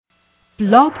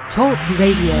Blog Talk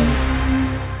Radio.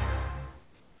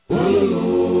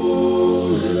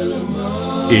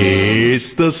 It's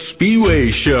the Spiwe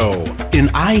Show,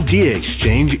 an idea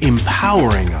exchange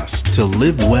empowering us to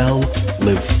live well,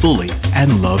 live fully,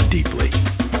 and love deeply.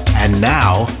 And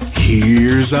now,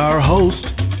 here's our host,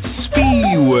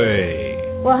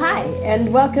 Spiwe. Well, hi,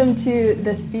 and welcome to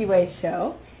the Spiwe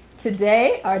Show.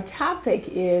 Today, our topic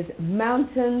is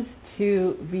Mountains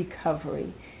to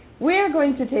Recovery. We're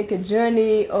going to take a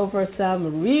journey over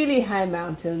some really high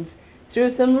mountains,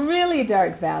 through some really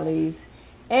dark valleys,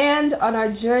 and on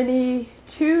our journey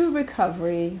to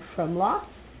recovery from loss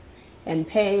and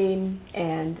pain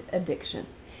and addiction.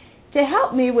 To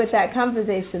help me with that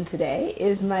conversation today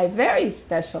is my very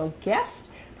special guest,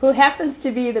 who happens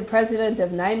to be the president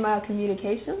of 9 Mile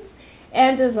Communications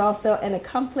and is also an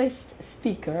accomplished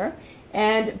speaker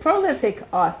and prolific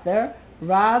author,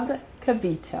 Rob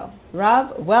Cavito.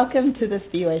 Rob, welcome to the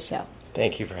Spiwe Show.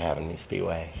 Thank you for having me,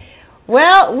 Spiwe.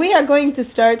 Well, we are going to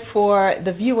start for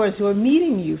the viewers who are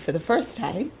meeting you for the first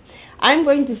time. I'm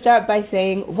going to start by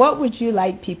saying, what would you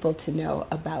like people to know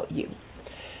about you?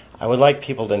 I would like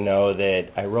people to know that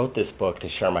I wrote this book to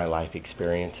share my life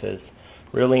experiences,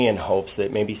 really in hopes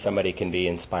that maybe somebody can be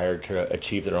inspired to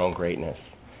achieve their own greatness,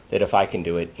 that if I can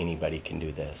do it, anybody can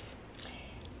do this.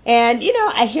 And, you know,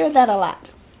 I hear that a lot.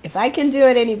 If I can do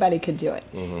it, anybody can do it.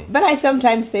 Mm-hmm. But I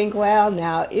sometimes think, well,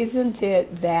 now, isn't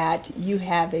it that you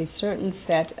have a certain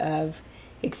set of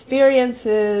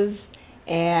experiences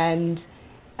and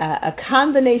a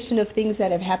combination of things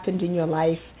that have happened in your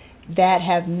life that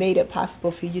have made it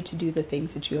possible for you to do the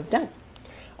things that you have done?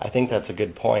 I think that's a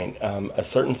good point. A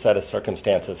certain set of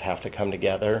circumstances have to come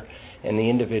together, and the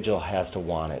individual has to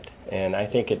want it. And I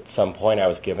think at some point I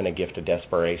was given a gift of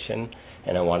desperation,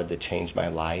 and I wanted to change my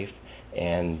life.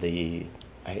 And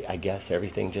I guess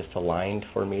everything just aligned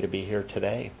for me to be here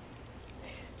today.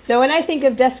 So when I think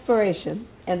of desperation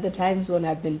and the times when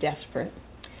I've been desperate,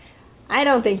 I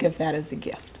don't think of that as a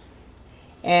gift.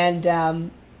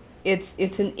 And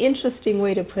it's an interesting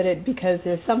way to put it, because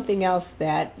there's something else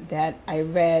that I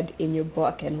read in your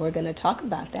book, and we're going to talk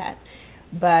about that.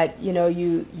 But, you know,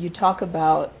 you talk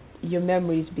about your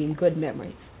memories being good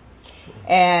memories.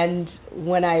 And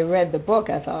when I read the book,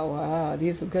 I thought, wow,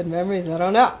 these are good memories. I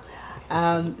don't know.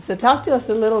 So talk to us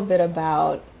a little bit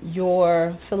about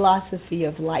your philosophy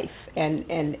of life,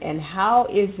 and how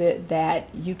is it that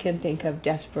you can think of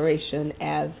desperation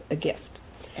as a gift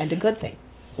and a good thing?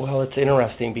 Well, it's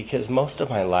interesting because most of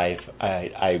my life,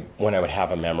 when I would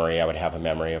have a memory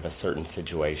of a certain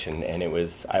situation, and it was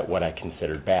what I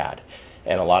considered bad.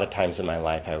 And a lot of times in my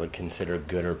life, I would consider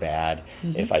good or bad.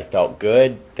 Mm-hmm. If I felt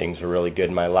good, things were really good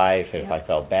in my life. If I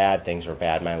felt bad, things were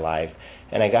bad in my life.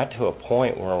 And I got to a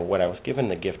point where when I was given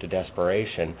the gift of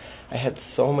desperation, I had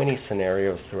so many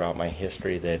scenarios throughout my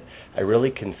history that I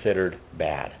really considered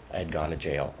bad. I had gone to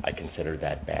jail. I considered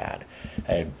that bad.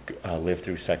 I had lived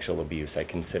through sexual abuse. I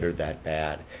considered that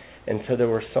bad. And so there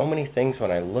were so many things when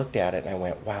I looked at it and I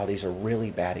went, wow, these are really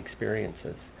bad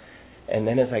experiences. And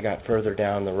then as I got further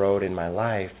down the road in my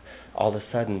life, all of a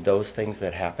sudden those things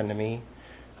that happened to me,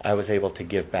 I was able to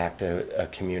give back to a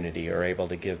community, or able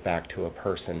to give back to a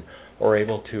person, or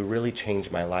able to really change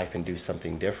my life and do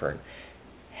something different.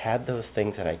 Had those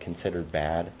things that I considered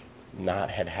bad not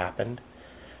had happened,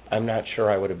 I'm not sure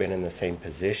I would have been in the same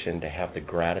position to have the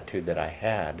gratitude that I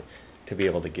had to be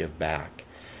able to give back.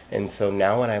 And so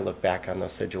now when I look back on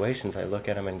those situations, I look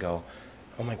at them and go,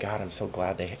 oh my God, I'm so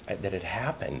glad that it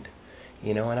happened.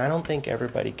 You know, and I don't think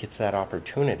everybody gets that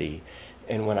opportunity.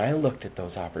 And when I looked at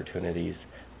those opportunities,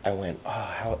 I went,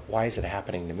 why is it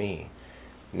happening to me?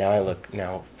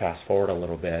 Now fast forward a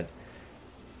little bit,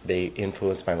 they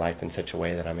influence my life in such a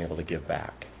way that I'm able to give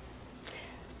back.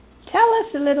 Tell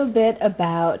us a little bit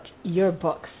about your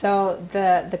book. So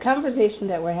the conversation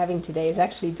that we're having today is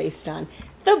actually based on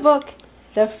the book,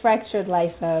 The Fractured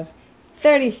Life of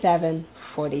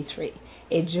 3743,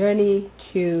 A Journey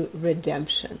to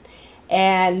Redemption.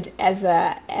 And as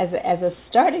a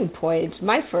starting point,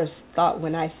 my first thought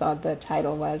when I saw the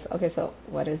title was, okay, so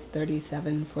what is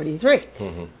 3743?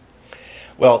 Mm-hmm.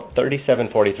 Well,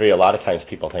 3743, a lot of times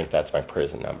people think that's my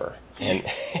prison number. And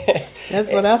that's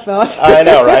what I thought. I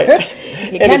know, right?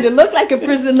 It kind of looked like a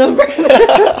prison number.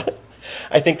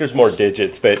 I think there's more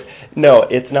digits, but no,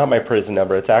 it's not my prison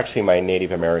number. It's actually my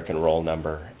Native American roll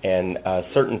number. And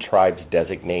certain tribes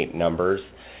designate numbers,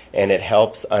 and it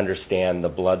helps understand the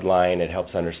bloodline, it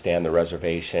helps understand the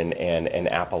reservation and an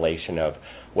appellation of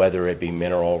whether it be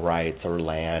mineral rights or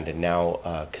land, and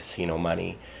now casino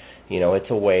money. You know, it's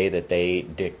a way that they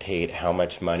dictate how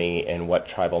much money and what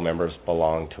tribal members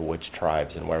belong to which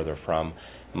tribes and where they're from.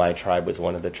 my tribe was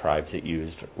one of the tribes that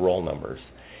used roll numbers.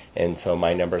 And so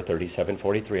my number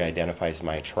 3743 identifies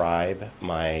my tribe,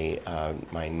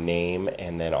 my name,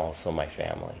 and then also my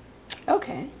family.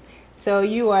 Okay. So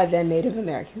you are then Native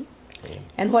American. Yeah.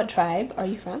 And what tribe are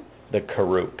you from? The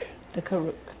Karuk. The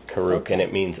Karuk. Karuk, Okay. and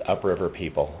it means upriver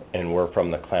people. And we're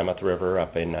from the Klamath River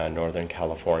up in northern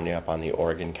California, up on the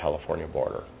Oregon-California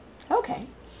border. Okay.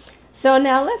 So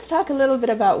now let's talk a little bit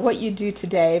about what you do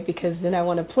today, because then I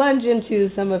want to plunge into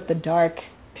some of the dark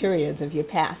periods of your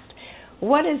past.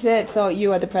 What is it? So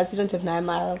you are the president of 9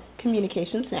 Mile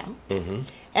Communications now. Mm-hmm.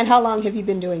 And how long have you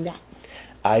been doing that?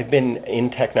 I've been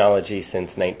in technology since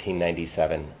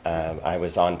 1997. I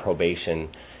was on probation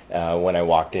when I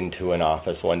walked into an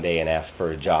office one day and asked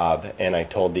for a job, and I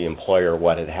told the employer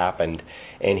what had happened,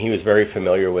 and he was very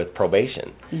familiar with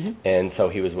probation. Mm-hmm. And so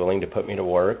he was willing to put me to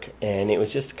work, and it was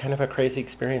just kind of a crazy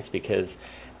experience because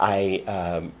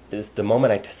the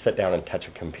moment I sat down and touched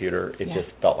a computer, it just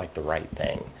felt like the right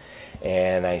thing.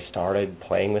 And I started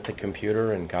playing with the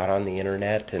computer and got on the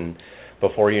internet, and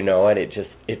before you know it,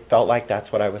 it felt like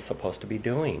that's what I was supposed to be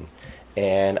doing.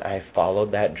 And I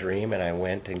followed that dream, and I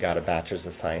went and got a Bachelor's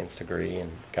of Science degree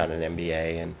and got an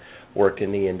MBA and worked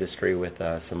in the industry with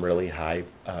some really high,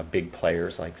 big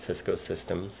players like Cisco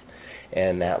Systems.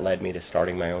 And that led me to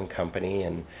starting my own company,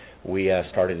 and we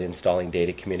started installing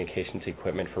data communications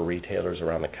equipment for retailers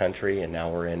around the country, and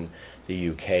now we're in the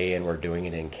UK, and we're doing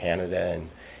it in Canada,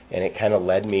 and it kind of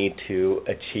led me to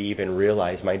achieve and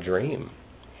realize my dream.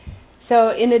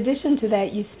 So in addition to that,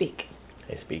 you speak.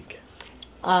 I speak.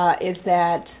 Is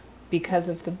that because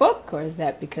of the book, or is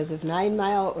that because of 9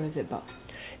 Mile, or is it both?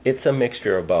 It's a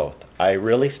mixture of both. I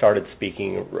really started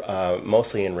speaking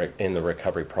mostly in the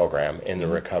recovery program, in the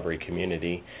recovery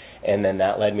community, and then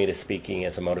that led me to speaking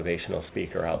as a motivational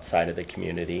speaker outside of the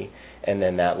community, and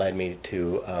then that led me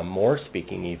to more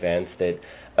speaking events that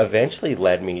eventually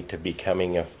led me to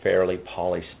becoming a fairly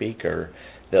polished speaker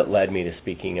that led me to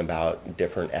speaking about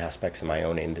different aspects of my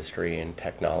own industry and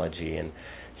technology. And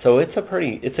so it's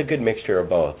a good mixture of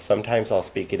both. Sometimes I'll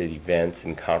speak at events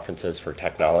and conferences for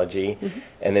technology,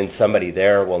 and then somebody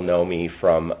there will know me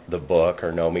from the book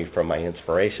or know me from my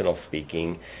inspirational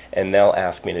speaking, and they'll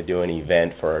ask me to do an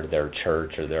event for their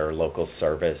church or their local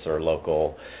service or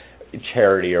local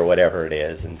charity or whatever it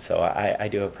is. And so I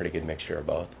do a pretty good mixture of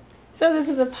both. So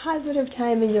this is a positive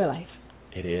time in your life.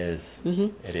 It is.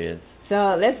 Mm-hmm. It is.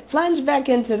 So let's plunge back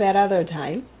into that other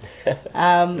time.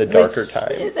 The darker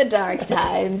times. The dark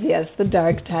times, yes, the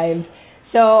dark times.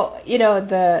 So, you know,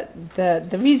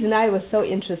 the reason I was so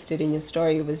interested in your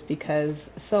story was because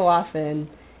so often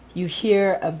you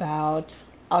hear about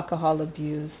alcohol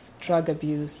abuse, drug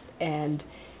abuse, and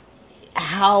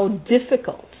how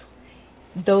difficult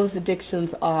those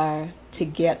addictions are to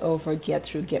get over, get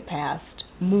through, get past,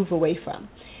 move away from.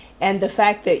 And the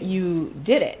fact that you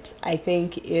did it, I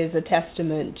think, is a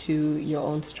testament to your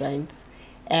own strength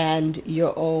and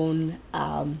your own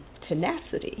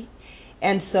tenacity.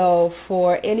 And so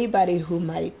for anybody who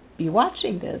might be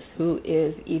watching this who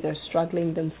is either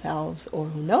struggling themselves or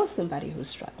who knows somebody who's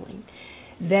struggling,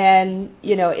 then,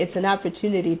 you know, it's an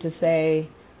opportunity to say,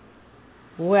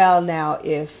 well, now,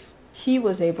 if he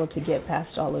was able to get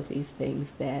past all of these things,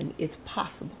 then it's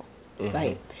possible,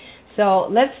 right? So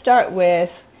let's start with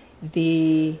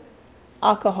the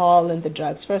alcohol and the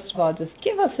drugs. First of all, just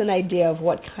give us an idea of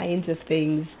what kinds of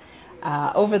things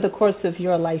over the course of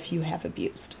your life you have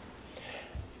abused.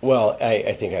 Well,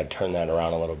 I think I'd turn that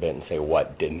around a little bit and say,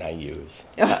 what didn't I use?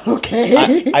 Okay.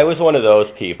 I was one of those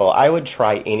people. I would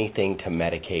try anything to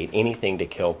medicate, anything to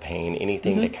kill pain,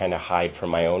 anything to kind of hide from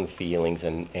my own feelings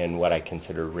and what I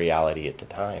considered reality at the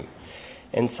time.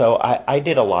 And so I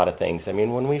did a lot of things. I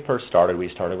mean, when we first started, we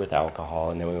started with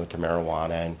alcohol, and then we went to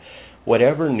marijuana, and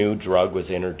whatever new drug was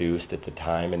introduced at the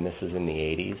time, and this is in the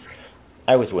 80s,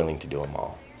 I was willing to do them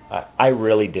all. I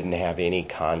really didn't have any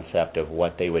concept of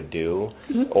what they would do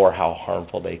or how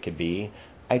harmful they could be.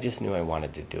 I just knew I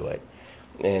wanted to do it.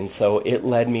 And so it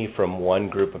led me from one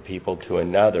group of people to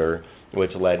another,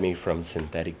 which led me from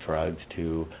synthetic drugs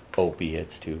to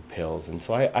opiates to pills. And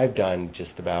so I've done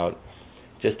just about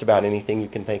anything you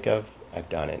can think of. I've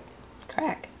done it.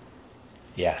 Crack.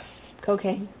 Yes.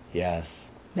 Cocaine. Yes.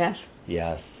 Meth.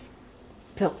 Yes.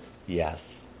 Pills. Yes.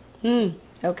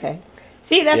 Okay.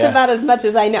 See, that's about as much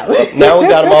as I know. Now we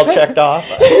got them all checked off.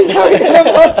 Now we got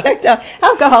them all checked off.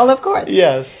 Alcohol, of course.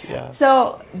 Yes, yeah.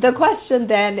 So the question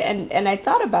then, and I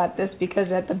thought about this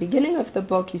because at the beginning of the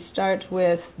book you start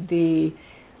with the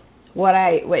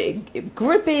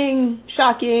gripping,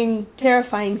 shocking,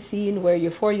 terrifying scene where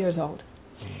you're 4 years old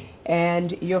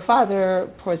and your father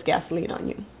pours gasoline on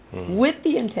you with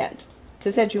the intent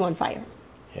to set you on fire.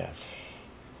 Yes.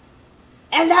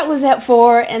 And that was at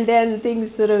 4, and then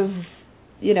things sort of,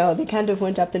 they kind of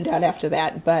went up and down after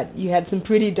that, but you had some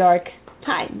pretty dark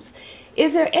times.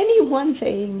 Is there any one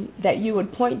thing that you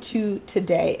would point to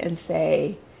today and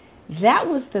say, that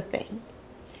was the thing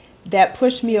that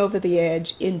pushed me over the edge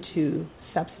into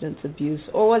substance abuse,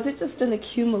 or was it just an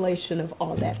accumulation of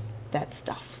all that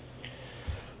stuff?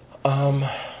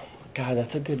 God,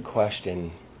 that's a good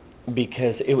question,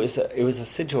 because it was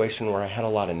a situation where I had a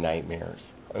lot of nightmares.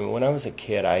 I mean, when I was a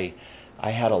kid, I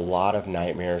had a lot of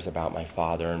nightmares about my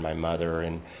father and my mother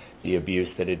and the abuse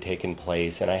that had taken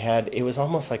place, and it was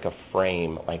almost like a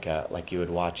frame, like you would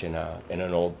watch in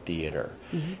an old theater,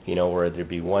 where there'd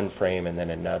be one frame and then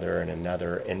another,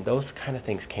 and those kind of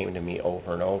things came to me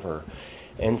over and over.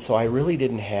 And so I really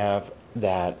didn't have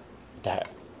that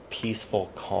peaceful,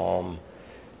 calm,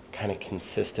 kind of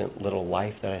consistent little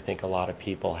life that I think a lot of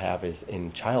people have is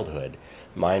in childhood.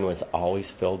 Mine was always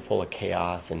filled full of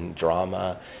chaos and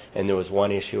drama, and there was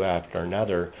one issue after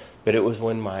another. But it was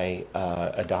when my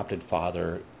adopted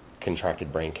father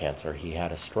contracted brain cancer. He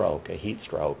had a stroke, a heat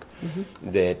stroke,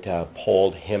 that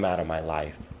pulled him out of my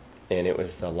life, and it was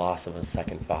the loss of a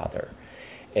second father.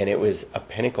 And it was a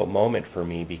pinnacle moment for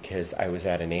me because I was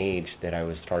at an age that I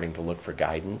was starting to look for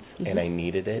guidance, and I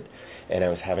needed it, and I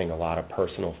was having a lot of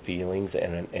personal feelings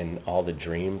and all the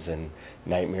dreams and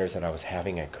nightmares that I was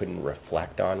having I couldn't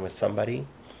reflect on with somebody,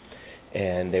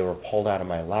 and they were pulled out of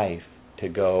my life to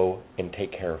go and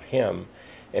take care of him.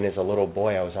 And as a little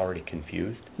boy, I was already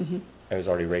confused. I was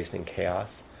already raised in chaos,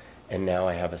 and now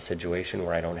I have a situation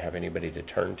where I don't have anybody to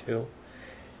turn to,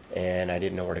 and I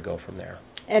didn't know where to go from there.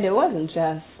 And it wasn't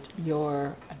just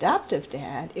your adoptive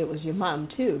dad, it was your mom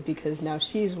too, because now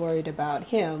she's worried about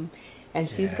him, and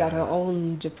she's got her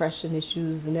own depression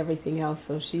issues and everything else,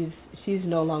 so she's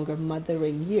no longer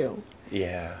mothering you.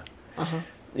 Yeah.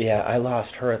 Yeah, I lost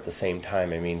her at the same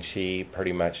time. I mean, she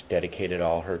pretty much dedicated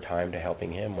all her time to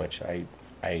helping him, which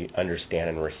I understand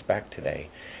and respect today.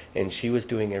 And she was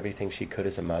doing everything she could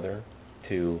as a mother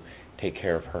to take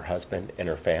care of her husband and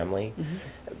her family.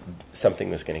 Something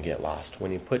was going to get lost.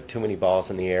 When you put too many balls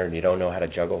in the air and you don't know how to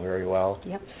juggle very well,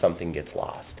 something gets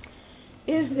lost.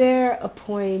 Is there a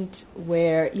point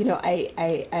where,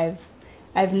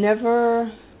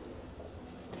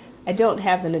 I don't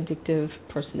have an addictive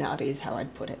personality is how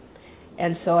I'd put it.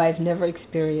 And so I've never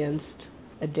experienced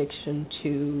addiction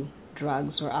to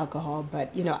drugs or alcohol,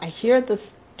 but, I hear this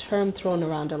term thrown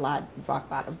around a lot, rock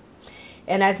bottom.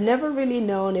 And I've never really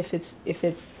known if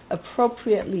it's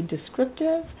appropriately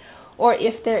descriptive or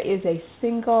if there is a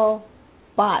single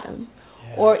bottom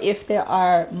or if there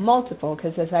are multiple,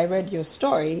 because as I read your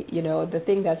story, the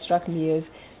thing that struck me is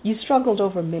you struggled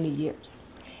over many years.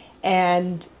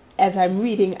 And as I'm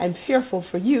reading, I'm fearful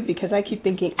for you because I keep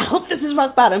thinking, I hope this is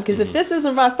rock bottom, because if this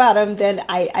isn't rock bottom, then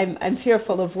I'm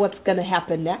fearful of what's going to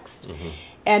happen next.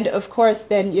 And, of course,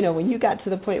 then, when you got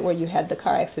to the point where you had the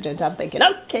car accident, I'm thinking,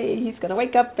 okay, he's going to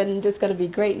wake up and it's going to be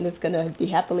great and it's going to be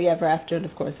happily ever after. And,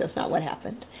 of course, that's not what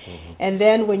happened. And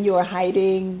then when you were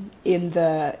hiding in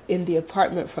the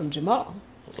apartment from Jamal,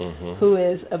 who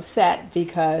is upset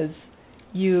because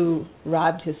you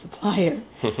robbed his supplier,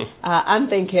 I'm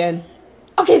thinking,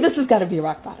 okay, this has got to be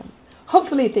rock bottom.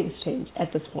 Hopefully things change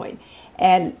at this point.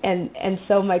 And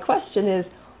so my question is,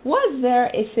 was there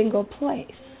a single place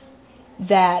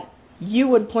that you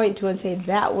would point to and say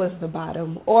that was the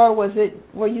bottom, or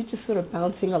were you just sort of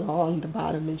bouncing along the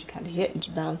bottom and you kind of hit and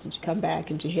you bounce and you come back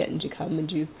and you hit and you come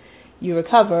and you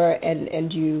recover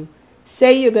and you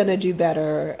say you're going to do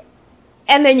better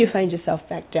and then you find yourself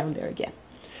back down there again?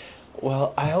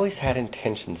 Well, I always had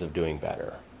intentions of doing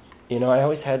better. I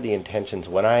always had the intentions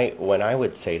when I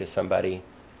would say to somebody,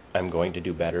 I'm going to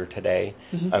do better today,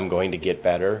 I'm going to get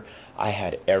better, I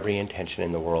had every intention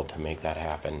in the world to make that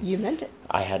happen. You meant it.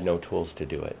 I had no tools to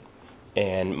do it.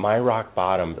 And my rock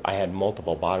bottom, I had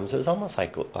multiple bottoms. It was almost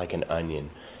like an onion.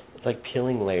 It's like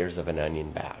peeling layers of an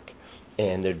onion back.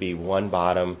 And there'd be one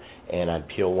bottom, and I'd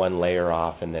peel one layer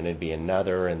off, and then it'd be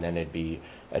another, and then it'd be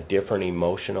a different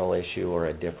emotional issue or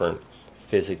a different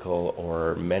physical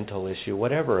or mental issue,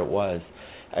 whatever it was.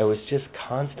 I was just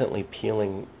constantly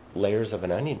peeling layers of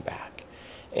an onion back.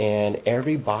 And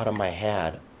every bottom I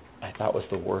had, I thought was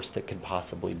the worst it could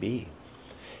possibly be.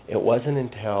 It wasn't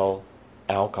until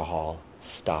alcohol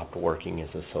stopped working as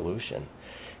a solution,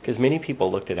 because many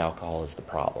people looked at alcohol as the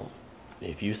problem.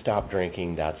 If you stop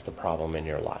drinking, that's the problem in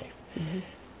your life.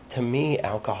 To me,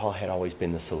 alcohol had always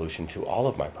been the solution to all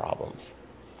of my problems.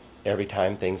 Every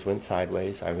time things went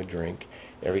sideways, I would drink.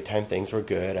 Every time things were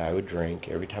good, I would drink.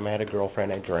 Every time I had a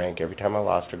girlfriend, I drank. Every time I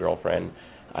lost a girlfriend,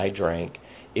 I drank.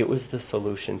 It was the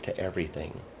solution to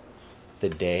everything. the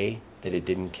day that it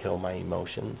didn't kill my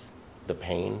emotions, the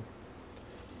pain,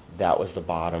 that was the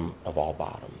bottom of all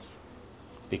bottoms.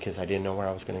 Because I didn't know where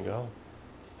I was going to go.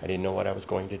 I didn't know what I was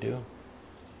going to do.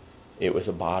 It was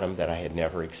a bottom that I had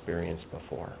never experienced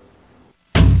before.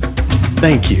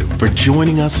 Thank you for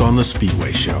joining us on The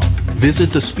Speedway Show.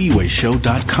 Visit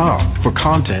thespeedwayshow.com for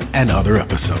content and other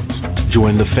episodes.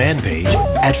 Join the fan page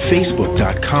at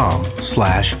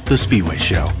facebook.com/The Speedway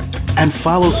Show. And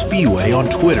follow Speedway on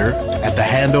Twitter at the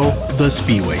handle The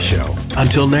Speedway Show.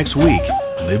 Until next week,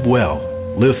 live well,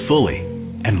 live fully,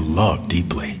 and love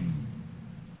deeply.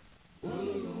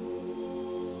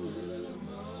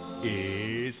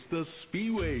 It's The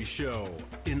Speedway Show,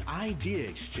 an idea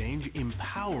exchange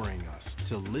empowering us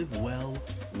to live well,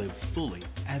 live fully,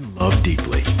 and love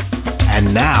deeply.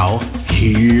 And now,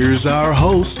 here's our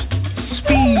host,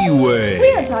 Speedway.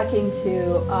 We are talking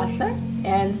to author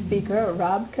and speaker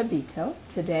Rob Capito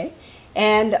today,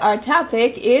 and our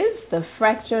topic is The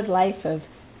Fractured Life of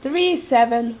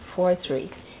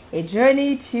 3743, a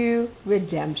journey to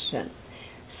redemption.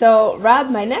 So, Rob,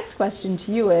 my next question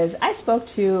to you is, I spoke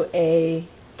to a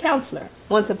counselor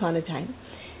once upon a time,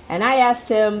 and I asked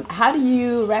him, how do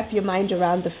you wrap your mind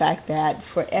around the fact that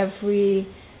for every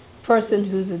person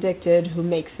who's addicted who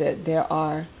makes it, there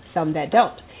are some that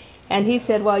don't? And he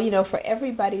said, well, for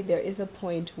everybody there is a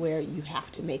point where you have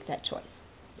to make that choice.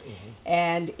 Mm-hmm.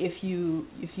 And if you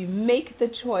make the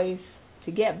choice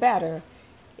to get better,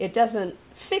 it doesn't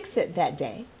fix it that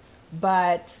day.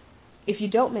 But if you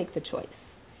don't make the choice,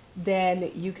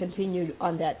 then you continue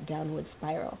on that downward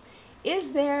spiral.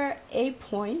 Is there a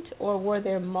point, or were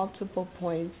there multiple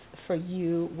points for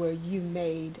you where you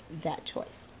made that choice?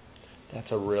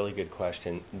 That's a really good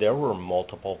question. There were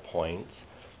multiple points.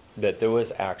 That there was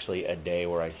actually a day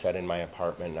where I sat in my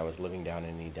apartment, and I was living down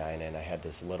in Edina, and I had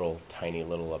this tiny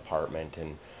little apartment,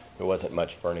 and there wasn't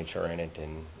much furniture in it,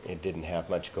 and it didn't have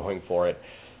much going for it.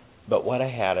 But what I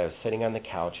was sitting on the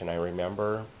couch, and I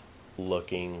remember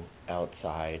looking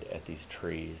outside at these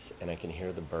trees, and I can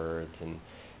hear the birds, and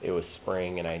it was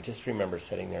spring, and I just remember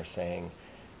sitting there saying,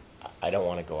 I don't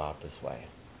want to go out this way.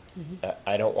 Mm-hmm.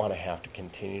 I don't want to have to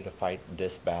continue to fight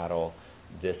this battle,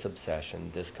 this obsession,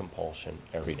 this compulsion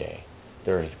every day.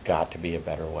 There has got to be a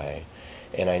better way.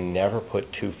 And I never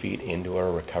put 2 feet into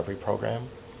a recovery program.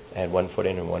 I had 1 foot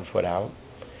in and 1 foot out.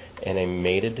 And I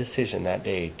made a decision that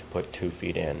day to put 2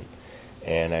 feet in.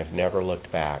 And I've never looked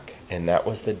back. And that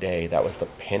was the day, that was the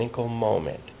pinnacle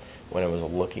moment when I was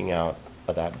looking out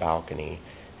of that balcony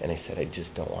and I said, I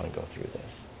just don't want to go through this.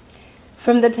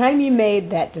 From the time you made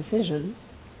that decision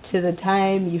to the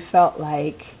time you felt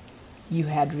like you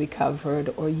had recovered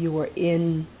or you were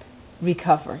in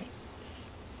recovery,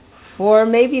 for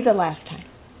maybe the last time,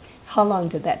 how long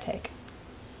did that take?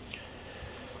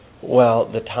 Well,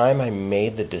 the time I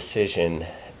made the decision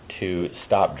to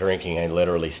stop drinking, I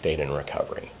literally stayed in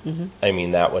recovery. Mm-hmm. I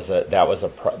mean, that was a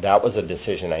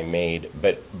decision I made.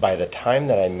 But by the time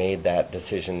that I made that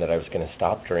decision that I was going to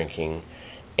stop drinking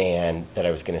and that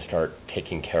I was going to start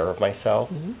taking care of myself,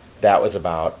 mm-hmm. that was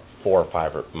about 4 or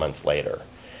 5 months later.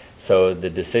 So the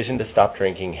decision to stop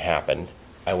drinking happened.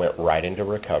 I went right into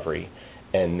recovery.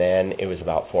 And then it was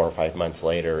about 4 or 5 months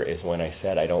later is when I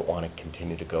said, I don't want to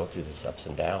continue to go through these ups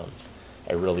and downs.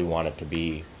 I really want it to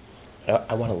be,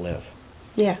 I want to live.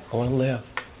 Yeah. I want to live.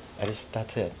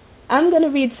 That's it. I'm going to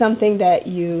read something that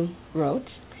you wrote.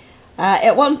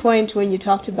 At one point when you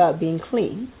talked about being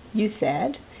clean, you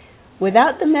said,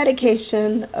 without the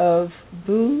medication of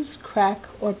booze, crack,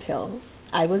 or pills,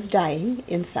 I was dying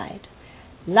inside.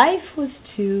 Life was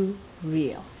too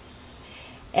real.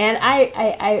 And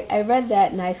I read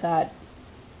that and I thought,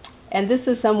 and this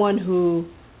is someone who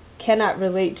cannot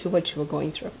relate to what you were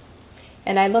going through.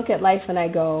 And I look at life and I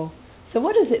go, so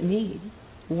what does it mean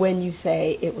when you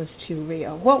say it was too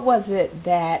real? What was it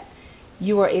that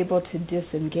you were able to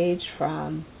disengage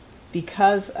from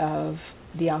because of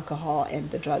the alcohol and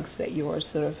the drugs that you were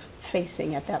sort of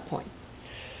facing at that point?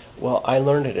 Well, I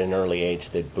learned at an early age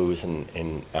that booze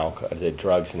and alcohol, that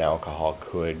drugs and alcohol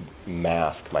could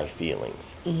mask my feelings.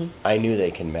 Mm-hmm. I knew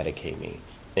they can medicate me,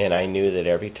 and I knew that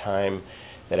every time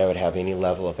that I would have any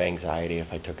level of anxiety, if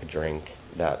I took a drink,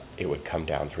 that it would come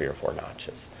down 3 or 4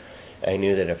 notches. I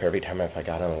knew that if every time if I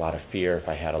got in a lot of fear, if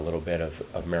I had a little bit of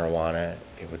marijuana,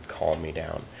 it would calm me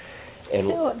down. And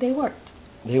they worked.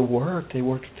 They worked. They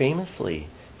worked famously.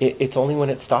 It's only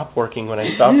when it stopped working when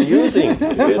I stopped using. If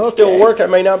it Okay. still worked, I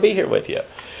might not be here with you.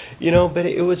 But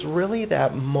it was really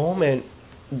that moment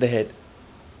that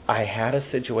I had a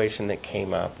situation that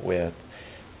came up with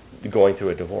going through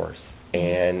a divorce.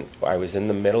 And I was in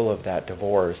the middle of that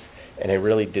divorce, and I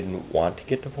really didn't want to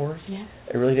get divorced. Yeah.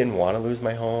 I really didn't want to lose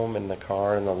my home and the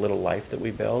car and the little life that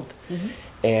we built.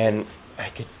 Mm-hmm. And I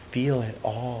could feel it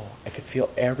all. I could feel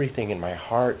everything in my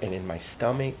heart and in my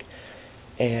stomach.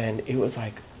 And it was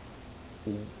like,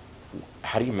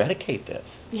 how do you medicate this?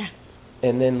 Yeah.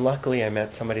 And then luckily I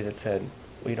met somebody that said,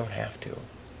 well, you don't have to.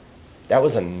 That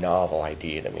was a novel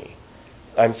idea to me.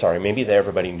 I'm sorry, maybe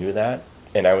everybody knew that,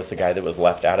 and I was the guy that was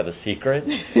left out of the secret.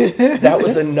 That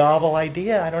was a novel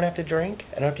idea. I don't have to drink.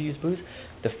 I don't have to use booze.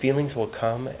 The feelings will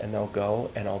come and they'll go,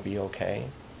 and I'll be okay.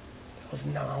 That was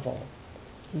novel.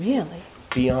 Really?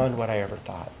 Beyond what I ever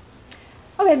thought.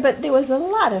 Okay, but there was a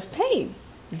lot of pain,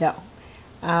 though.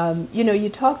 You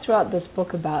talk throughout this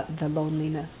book about the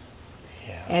loneliness,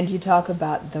 and you talk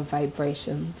about the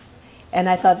vibrations, and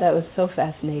I thought that was so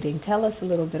fascinating. Tell us a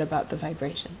little bit about the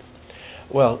vibrations.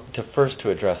 Well, to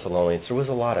address the loneliness, there was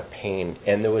a lot of pain,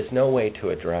 and there was no way to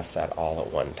address that all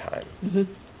at one time.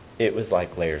 Mm-hmm. It was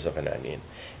like layers of an onion.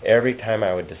 Every time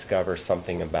I would discover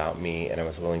something about me and I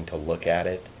was willing to look at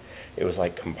it, it was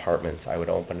like compartments. I would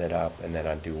open it up, and then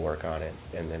I'd do work on it,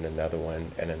 and then another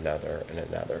one, and another, and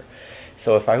another.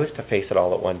 So if I was to face it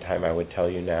all at one time, I would tell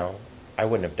you now, I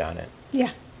wouldn't have done it.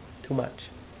 Yeah. Too much.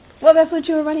 Well, that's what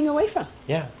you were running away from.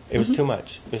 Yeah, it was too much.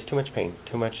 It was too much pain,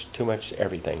 too much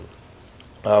everything.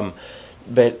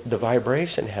 But the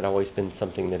vibration had always been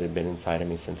something that had been inside of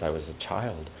me since I was a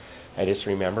child. I just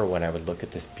remember when I would look at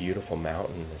this beautiful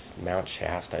mountain, this Mount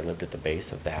Shasta. I lived at the base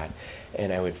of that,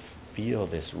 and I would feel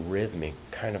this rhythmic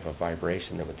kind of a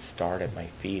vibration that would start at my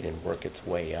feet and work its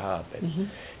way up,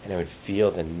 and I would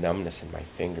feel the numbness in my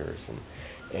fingers,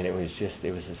 and it was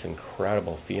this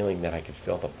incredible feeling that I could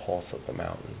feel the pulse of the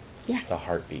mountain, the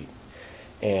heartbeat.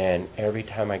 And every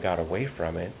time I got away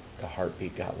from it, the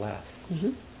heartbeat got less.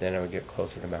 Then I would get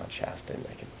closer to Mount Shasta and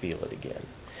I could feel it again.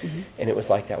 And it was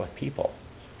like that with people.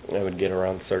 I would get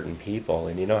around certain people,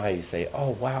 and you know how you say,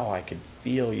 oh, wow, I could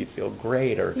feel, you feel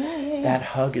great, or that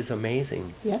hug is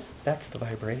amazing. Yes. That's the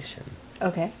vibration.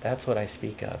 Okay. That's what I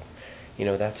speak of.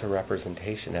 That's a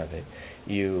representation of it.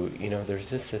 There's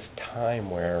just this time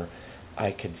where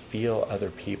I could feel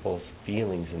other people's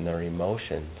feelings and their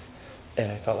emotions,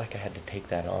 and I felt like I had to take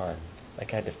that on, like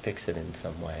I had to fix it in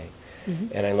some way.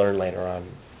 And I learned later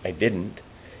on I didn't,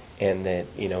 and that,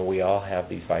 we all have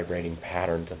these vibrating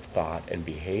patterns of thought and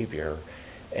behavior,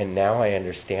 and now I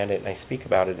understand it, and I speak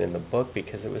about it in the book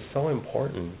because it was so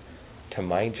important to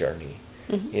my journey.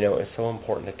 It was so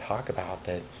important to talk about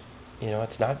that,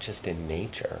 it's not just in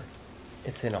nature,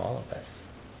 it's in all of us.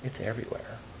 It's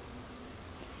everywhere.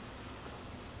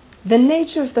 The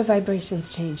nature of the vibrations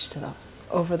changed, though,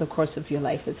 over the course of your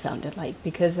life, it sounded like,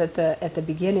 because at the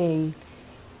beginning,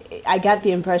 I got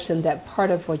the impression that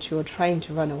part of what you were trying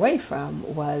to run away from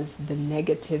was the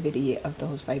negativity of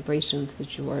those vibrations that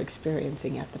you were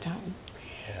experiencing at the time.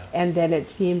 Yeah. And then it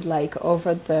seemed like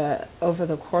over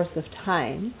the course of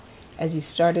time, as you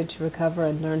started to recover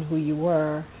and learn who you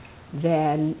were,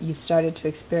 then you started to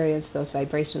experience those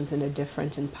vibrations in a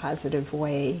different and positive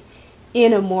way,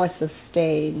 in a more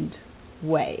sustained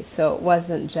way. So it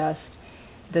wasn't just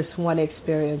this one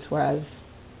experience where I was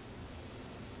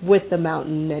with the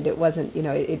mountain, and it wasn't,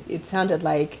 it sounded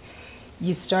like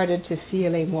you started to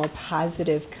feel a more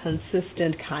positive,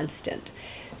 consistent, constant.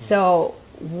 So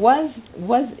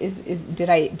did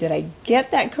I get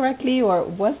that correctly, or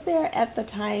was there at the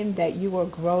time that you were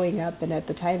growing up and at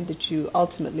the time that you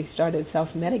ultimately started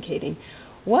self-medicating,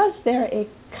 was there a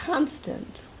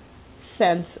constant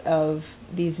sense of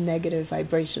these negative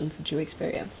vibrations that you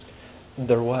experienced?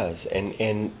 There was,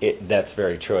 and that's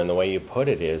very true. And the way you put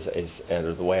it is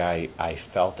the way I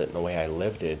felt it and the way I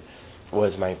lived it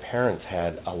was my parents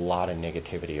had a lot of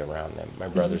negativity around them. My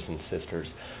brothers and sisters,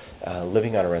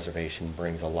 living on a reservation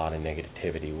brings a lot of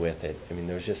negativity with it. I mean,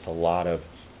 there's just a lot of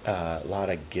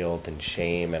guilt and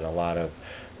shame and a lot of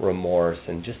remorse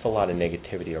and just a lot of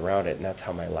negativity around it. And that's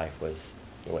how my life was.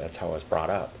 That's how I was brought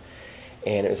up.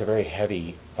 And it was a very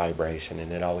heavy vibration,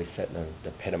 and it always sat in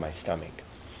the pit of my stomach.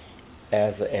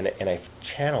 And I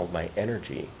channeled my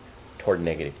energy toward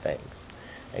negative things.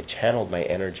 I channeled my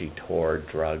energy toward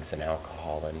drugs and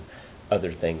alcohol and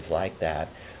other things like that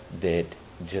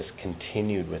just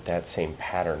continued with that same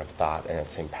pattern of thought and that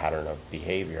same pattern of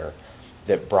behavior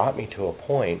that brought me to a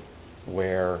point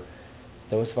where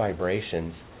those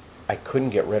vibrations, I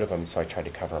couldn't get rid of them, so I tried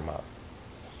to cover them up.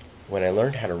 When I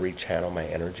learned how to rechannel my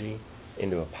energy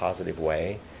into a positive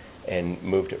way and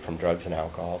moved it from drugs and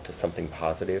alcohol to something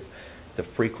positive, the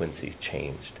frequency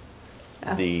changed.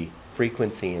 Oh. The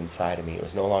frequency inside of me, it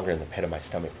was no longer in the pit of my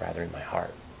stomach, rather in my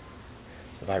heart.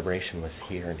 The vibration was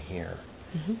here and here,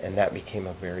 and that became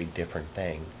a very different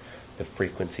thing. The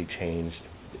frequency changed,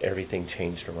 everything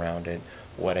changed around it,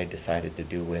 what I decided to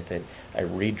do with it. I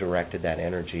redirected that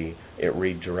energy, it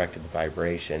redirected the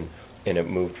vibration, and it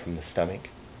moved from the stomach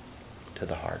to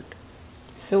the heart.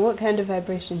 So what kind of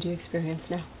vibration do you experience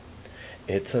now?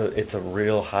 It's a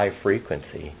real high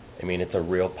frequency. I mean, it's a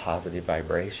real positive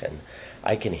vibration.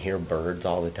 I can hear birds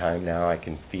all the time now. I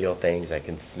can feel things. I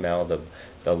can smell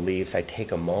the leaves. I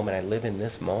take a moment. I live in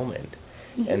this moment.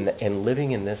 Mm-hmm. And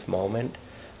living in this moment,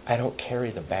 I don't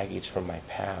carry the baggage from my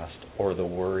past or the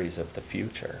worries of the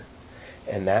future.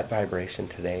 And that vibration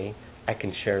today, I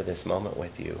can share this moment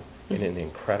with you in an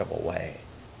incredible way.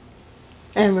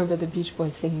 I remember the Beach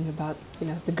Boys singing about,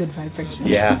 the good vibration.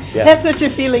 Yeah. That's what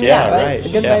you're feeling now, right? Right. The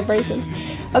good vibration.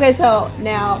 Okay, so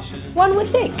now one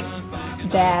would think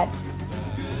that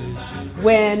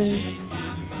when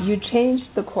you changed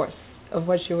the course of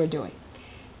what you were doing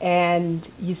and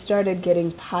you started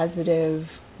getting positive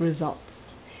results,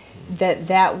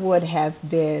 that would have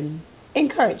been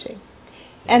encouraging.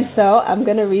 And so I'm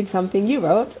going to read something you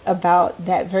wrote about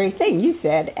that very thing. You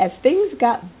said, as things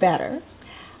got better,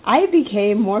 I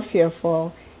became more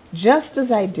fearful just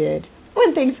as I did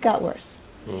when things got worse.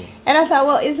 And I thought,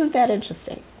 well, isn't that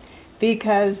interesting?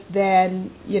 Because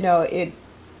then,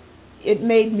 it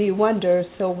made me wonder,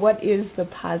 so what is the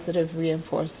positive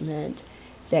reinforcement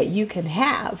that you can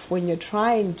have when you're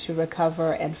trying to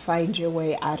recover and find your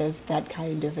way out of that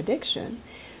kind of addiction?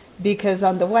 Because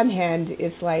on the one hand,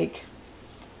 it's like,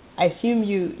 I assume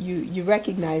you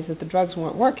recognize that the drugs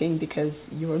weren't working because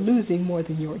you were losing more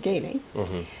than you were gaining.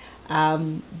 Mm-hmm.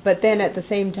 But then at the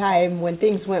same time, when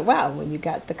things went well, when you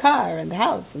got the car and the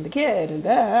house and the kid and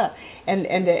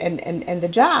the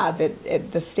job,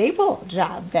 the stable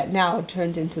job that now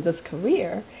turned into this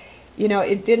career,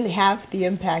 it didn't have the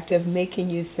impact of making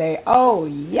you say, oh,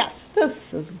 yes, this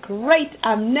is great.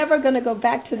 I'm never going to go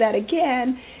back to that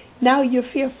again. Now you're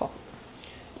fearful.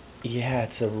 Yeah,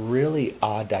 it's a really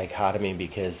odd dichotomy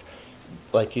because,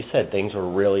 like you said, things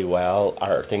were really well,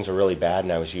 or things were really bad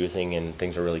and I was using, and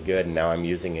things are really good and now I'm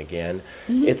using again.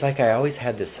 Mm-hmm. It's like I always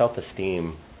had this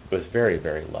self-esteem was very,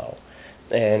 very low.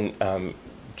 And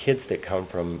kids that come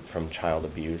from child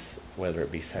abuse, whether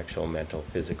it be sexual, mental,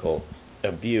 physical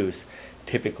abuse,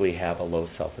 typically have a low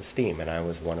self-esteem, and I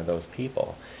was one of those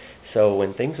people. So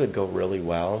when things would go really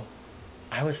well,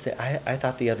 I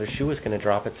thought the other shoe was going to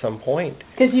drop at some point.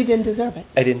 Because you didn't deserve it.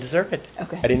 I didn't deserve it.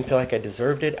 Okay. I didn't feel like I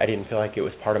deserved it. I didn't feel like it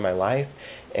was part of my life.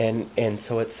 And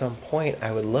so at some point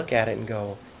I would look at it and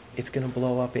go, it's going to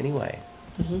blow up anyway.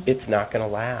 Mm-hmm. It's not going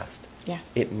to last. Yeah.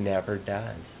 It never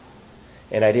does.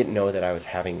 And I didn't know that I was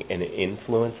having an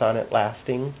influence on it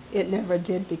lasting. It never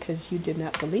did because you did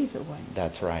not believe it would.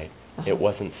 That's right. It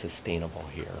wasn't sustainable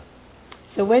here.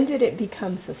 So when did it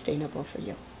become sustainable for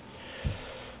you?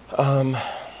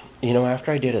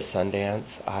 After I did a Sundance,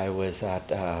 I was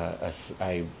at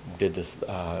I did this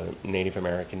Native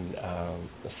American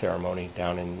ceremony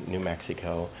down in New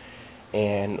Mexico,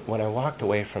 and when I walked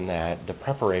away from that, the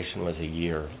preparation was a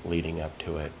year leading up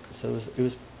to it, so it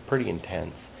was pretty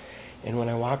intense. And when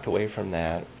I walked away from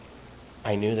that,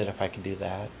 I knew that if I could do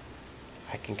that,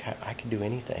 I could do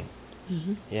anything.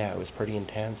 Mm-hmm. Yeah, it was pretty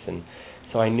intense, and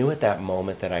so I knew at that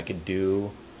moment that I can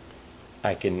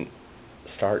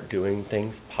start doing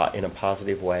things in a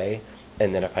positive way,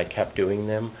 and then if I kept doing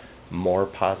them, more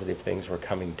positive things were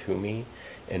coming to me,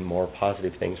 and more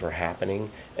positive things were happening,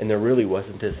 and there really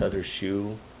wasn't this other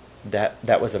shoe. That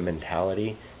was a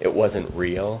mentality. It wasn't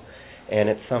real, and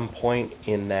at some point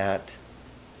in that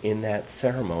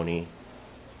ceremony,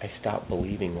 I stopped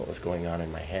believing what was going on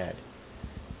in my head.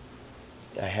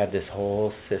 I had this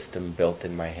whole system built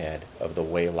in my head of the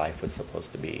way life was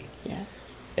supposed to be. Yes.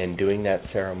 And doing that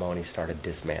ceremony started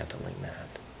dismantling that.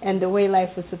 And the way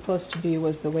life was supposed to be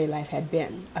was the way life had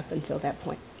been up until that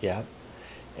point. Yeah.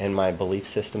 And my belief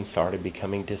system started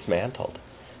becoming dismantled.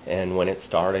 And when it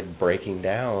started breaking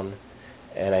down,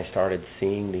 and I started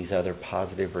seeing these other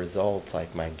positive results,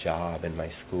 like my job and my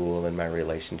school and my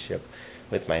relationship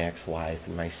with my ex-wife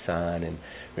and my son and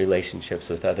relationships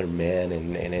with other men,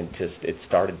 and it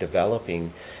started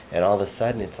developing, and all of a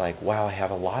sudden it's like, wow, I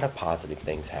have a lot of positive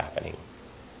things happening.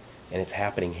 And it's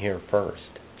happening here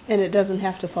first. And it doesn't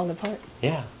have to fall apart.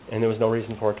 Yeah, and there was no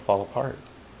reason for it to fall apart.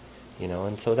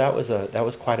 And so that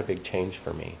was quite a big change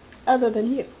for me. Other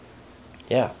than you.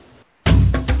 Yeah.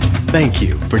 Thank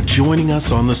you for joining us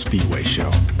on The Speedway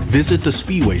Show. Visit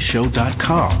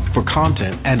thespeedwayshow.com for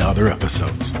content and other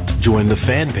episodes. Join the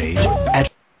fan page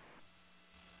at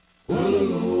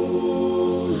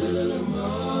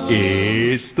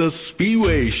It's The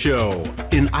Speedway Show,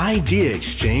 an idea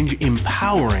exchange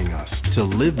empowering us to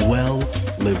live well,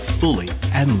 live fully,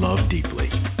 and love deeply.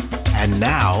 And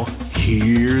now,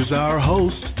 Here's our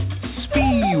host,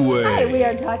 Spiwe. Hi, we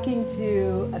are talking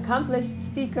to accomplished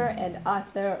speaker and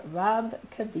author Rob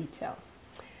Kapito.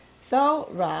 So,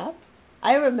 Rob,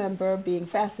 I remember being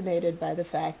fascinated by the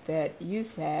fact that you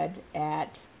said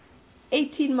at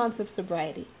 18 months of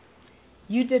sobriety,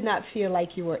 you did not feel like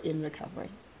you were in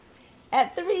recovery.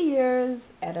 At 3 years,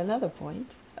 at another point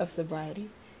of sobriety,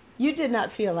 you did not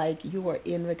feel like you were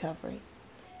in recovery.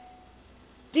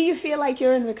 Do you feel like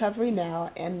you're in recovery now,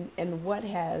 and what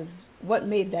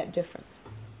made that difference?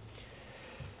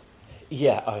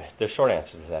 Yeah, the short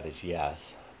answer to that is yes.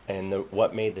 And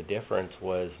what made the difference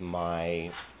was my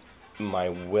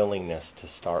willingness to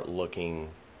start looking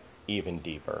even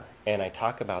deeper. And I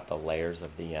talk about the layers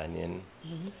of the onion.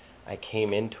 Mm-hmm. I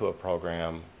came into a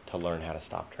program to learn how to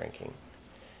stop drinking.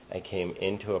 I came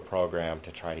into a program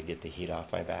to try to get the heat off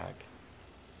my back.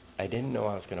 I didn't know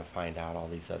I was going to find out all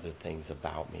these other things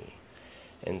about me.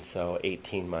 And so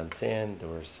 18 months in, there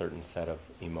were a certain set of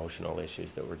emotional issues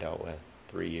that were dealt with.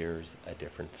 3 years, a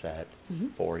different set. Mm-hmm.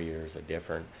 4 years, a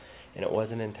different. And it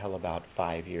wasn't until about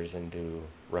 5 years into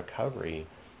recovery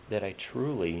that I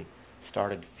truly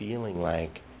started feeling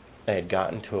like I had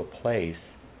gotten to a place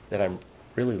that I'm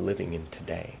really living in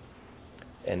today.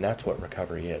 And that's what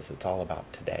recovery is. It's all about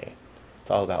today. It's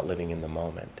all about living in the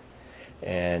moment.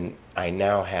 And I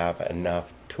now have enough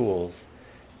tools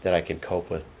that I can cope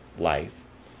with life.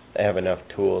 I have enough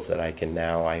tools that I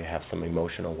have some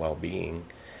emotional well-being.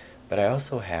 But I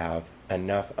also have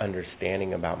enough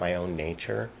understanding about my own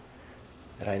nature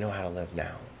that I know how to live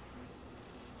now.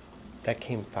 That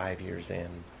came 5 years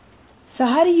in. So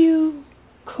how do you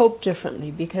cope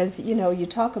differently? Because, you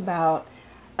talk about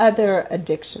other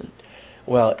addictions.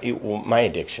 Well, my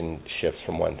addiction shifts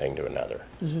from one thing to another,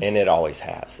 mm-hmm. and it always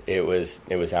has. It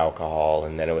was alcohol,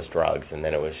 and then it was drugs, and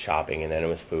then it was shopping, and then it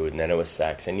was food, and then it was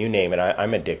sex, and you name it.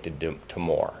 I'm addicted to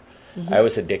more. Mm-hmm. I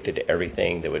was addicted to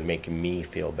everything that would make me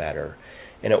feel better,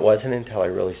 and it wasn't until I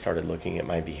really started looking at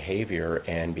my behavior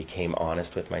and became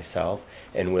honest with myself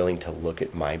and willing to look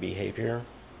at my behavior,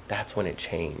 that's when it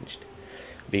changed.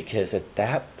 Because at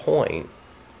that point,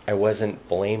 I wasn't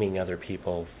blaming other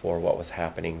people for what was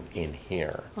happening in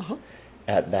here. Uh-huh.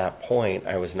 At that point,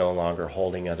 I was no longer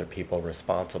holding other people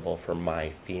responsible for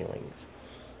my feelings.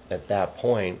 At that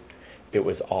point, it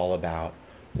was all about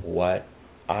what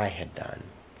I had done.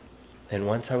 And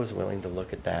once I was willing to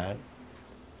look at that,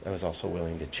 I was also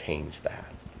willing to change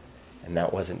that. And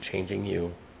that wasn't changing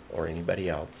you or anybody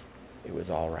else. It was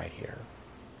all right here.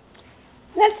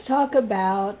 Let's talk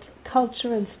about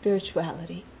culture and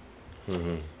spirituality.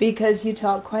 Mm-hmm. Because you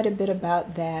talk quite a bit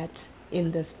about that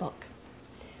in this book.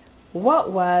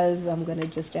 I'm going to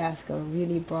just ask a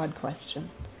really broad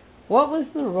question. What was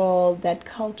the role that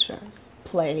culture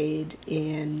played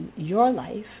in your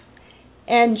life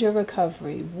and your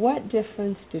recovery? What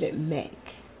difference did it make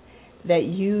that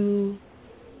you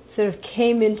sort of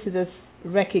came into this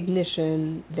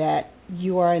recognition that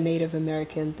you are a Native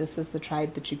American, this is the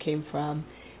tribe that you came from,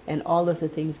 and all of the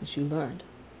things that you learned?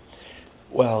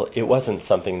 Well, it wasn't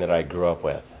something that I grew up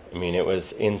with. I mean, it was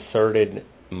inserted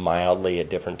mildly at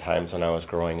different times when I was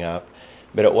growing up,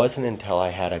 but it wasn't until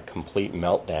I had a complete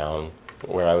meltdown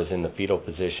where I was in the fetal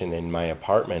position in my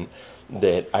apartment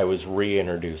that I was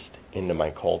reintroduced into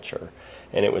my culture.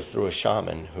 And it was through a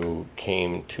shaman who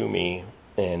came to me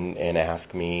and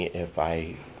asked me if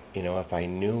I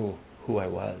knew who I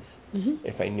was, mm-hmm.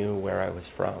 if I knew where I was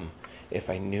from, if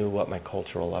I knew what my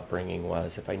cultural upbringing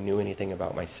was, if I knew anything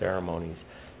about my ceremonies,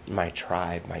 my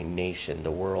tribe, my nation,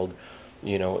 the world,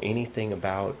 anything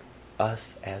about us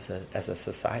as a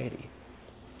society.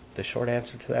 The short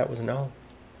answer to that was no.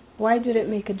 Why did it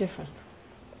make a difference?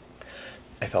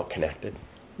 I felt connected.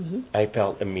 Mm-hmm. I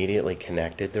felt immediately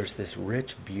connected. There's this rich,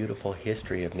 beautiful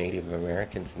history of Native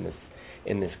Americans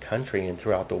in this country and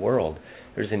throughout the world.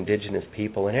 There's indigenous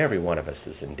people, and every one of us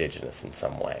is indigenous in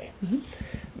some way.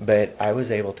 Mm-hmm. But I was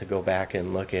able to go back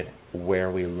and look at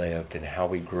where we lived and how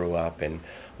we grew up and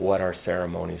what our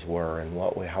ceremonies were and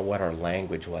what our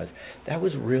language was. That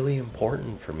was really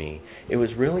important for me. It was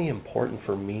really important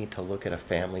for me to look at a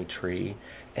family tree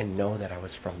and know that I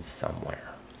was from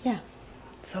somewhere. Yeah.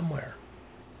 Somewhere.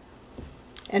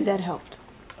 And that helped.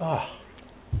 Oh,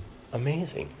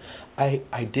 amazing.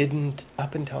 I didn't,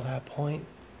 up until that point,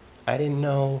 I didn't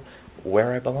know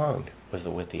where I belonged. Was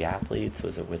it with the athletes?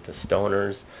 Was it with the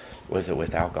stoners? Was it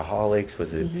with alcoholics? Was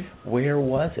it, mm-hmm. Where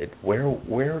was it?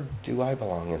 Where do I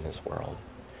belong in this world?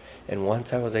 And once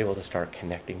I was able to start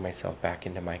connecting myself back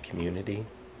into my community,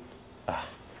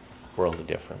 world of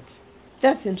difference.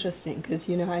 That's interesting because,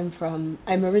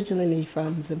 I'm originally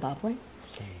from Zimbabwe.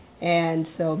 And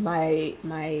so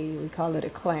we call it a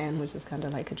clan, which is kind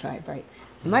of like a tribe, right?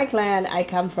 My clan, I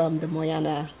come from the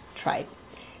Moyana tribe,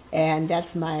 and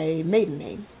that's my maiden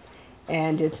name,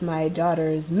 and it's my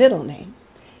daughter's middle name.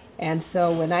 And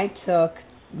so when I took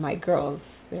my girls,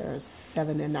 they're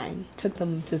 7 and 9, took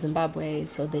them to Zimbabwe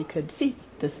so they could see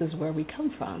this is where we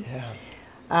come from. Yeah.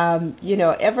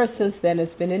 Ever since then,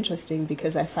 it's been interesting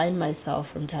because I find myself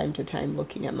from time to time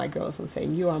looking at my girls and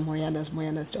saying, you are Moyanas.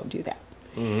 Moyanas don't do that.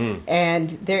 Mm-hmm.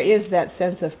 And there is that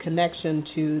sense of connection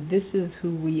to this is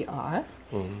who we are,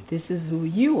 this is who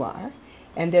you are,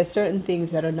 and there's certain things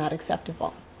that are not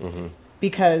acceptable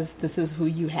because this is who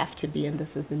you have to be and this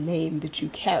is the name that you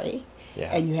carry,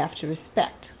 and you have to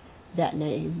respect that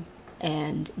name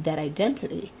and that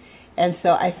identity. And so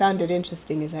I found it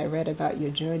interesting as I read about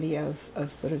your journey of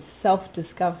sort of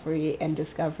self-discovery and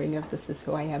discovering of this is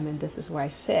who I am and this is where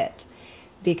I sit,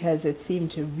 because it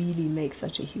seemed to really make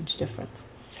such a huge difference.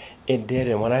 It did,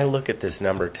 and when I look at this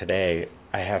number today,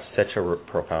 I have such a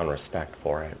profound respect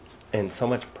for it and so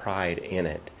much pride in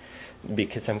it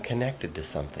because I'm connected to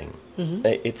something.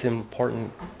 It's an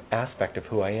important aspect of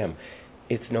who I am.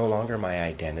 It's no longer my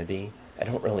identity. I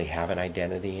don't really have an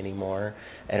identity anymore.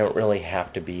 I don't really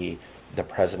have to be the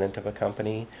president of a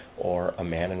company or a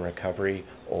man in recovery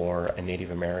or a Native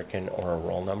American or a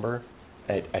roll number.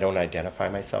 I don't identify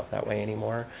myself that way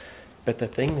anymore. But the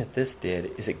thing that this did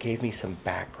is it gave me some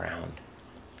background.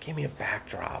 It gave me a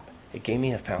backdrop. It gave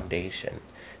me a foundation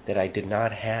that I did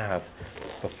not have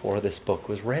before this book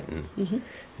was written.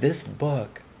 This book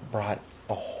brought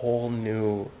a whole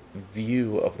new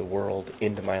view of the world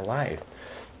into my life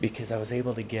because I was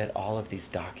able to get all of these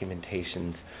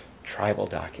documentations, tribal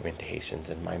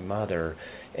documentations, and my mother,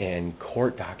 and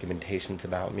court documentations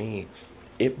about me.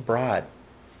 It brought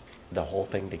the whole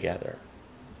thing together.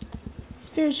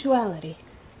 Spirituality.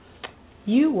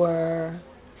 You were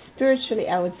spiritually,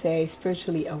 I would say,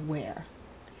 spiritually aware,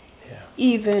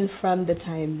 even from the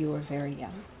time you were very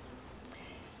young.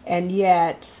 And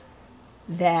yet,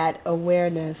 that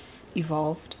awareness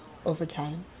evolved over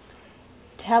time.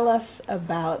 Tell us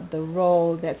about the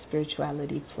role that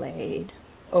spirituality played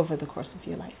over the course of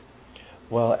your life.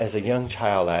 Well, as a young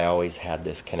child, I always had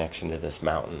this connection to this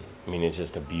mountain. I mean, it's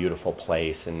just a beautiful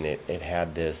place, and it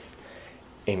had this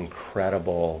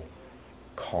incredible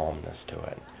calmness to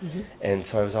it. And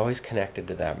so I was always connected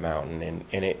to that mountain,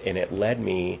 and it led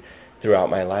me throughout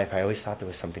my life. I always thought there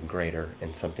was something greater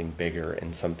and something bigger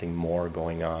and something more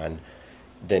going on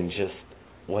than just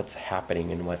what's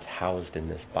happening and what's housed in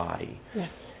this body.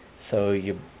 So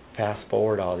you fast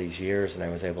forward all these years, and I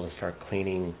was able to start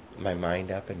cleaning my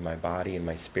mind up and my body and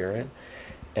my spirit,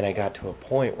 and I got to a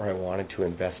point where I wanted to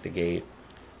investigate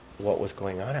what was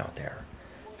going on out there.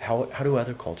 How do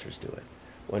other cultures do it?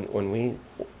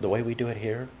 The way we do it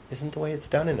here isn't the way it's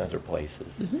done in other places.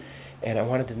 And I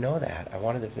wanted to know that. I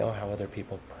wanted to know how other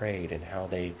people prayed and how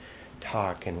they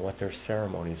talk and what their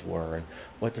ceremonies were and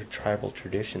what their tribal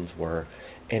traditions were.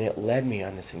 And it led me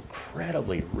on this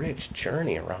incredibly rich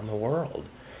journey around the world.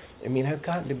 I mean, I've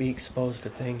gotten to be exposed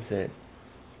to things that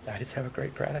I just have a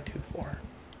great gratitude for.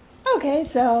 Okay,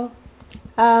 so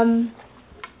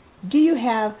do you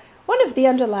have, one of the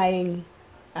underlying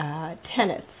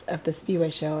tenets of the Spiwe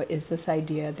Show is this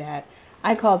idea that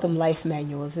I call them life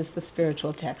manuals. It's the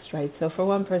spiritual text, right? So for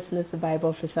one person it's the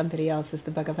Bible, for somebody else it's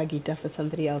the Bhagavad Gita, for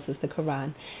somebody else it's the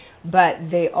Quran. But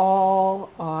they all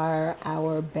are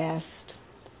our best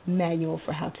manual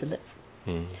for how to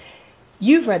live.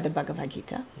 You've read the Bhagavad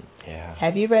Gita.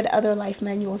 Have you read other life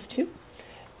manuals too?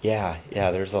 Yeah,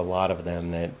 there's a lot of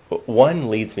them that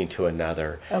one leads me to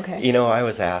another. Okay. You know, I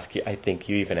was asked, I think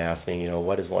you even asked me,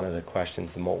 what is one of the questions,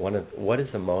 what is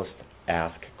the most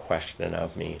asked question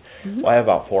of me? Well, I have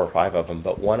about 4 or 5 of them,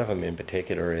 but one of them in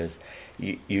particular is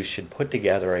you should put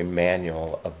together a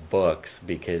manual of books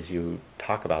because you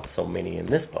talk about so many in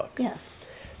this book. Yes.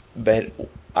 But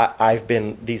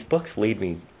these books lead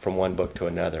me from one book to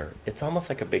another. It's almost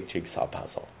like a big jigsaw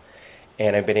puzzle.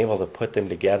 And I've been able to put them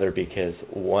together because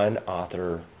one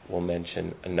author will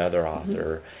mention another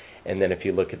author, and then if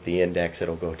you look at the index,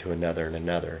 it'll go to another and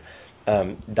another.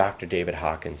 Dr. David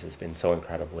Hawkins has been so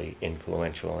incredibly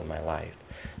influential in my life.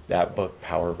 That book,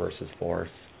 Power versus Force,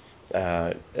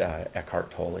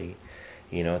 Eckhart Tolle,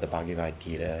 the Bhagavad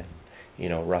Gita,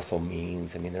 Russell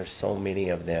Means. I mean, there's so many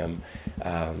of them.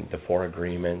 The Four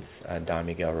Agreements, Don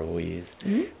Miguel Ruiz.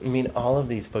 I mean, all of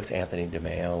these books, Anthony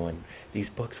DeMeo, and these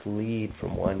books lead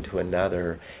from one to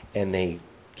another, and they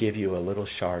give you a little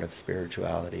shard of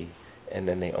spirituality, and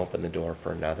then they open the door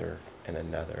for another and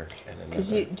another and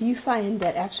another. Do you find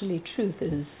that actually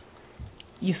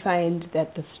you find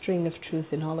that the string of truth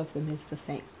in all of them is the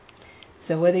same?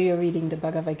 So whether you're reading the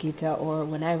Bhagavad Gita or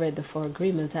when I read the Four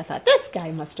Agreements, I thought, this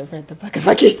guy must have read the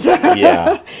Bhagavad Gita.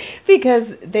 Yeah. Because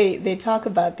they talk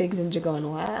about things and you're going,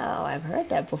 wow, I've heard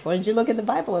that before. And you look at the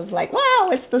Bible, it's like, wow,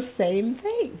 it's the same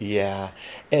thing. Yeah.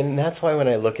 And that's why when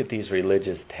I look at these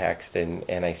religious texts and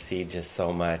I see just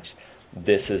so much,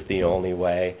 this is the only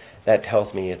way, that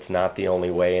tells me it's not the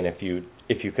only way. And if you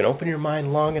can open your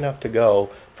mind long enough to go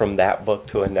from that book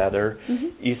to another,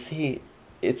 you see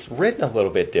it's written a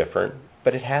little bit different,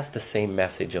 but it has the same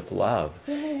message of love.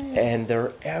 And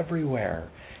they're everywhere.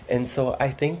 And so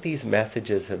I think these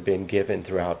messages have been given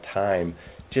throughout time,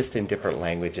 just in different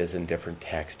languages and different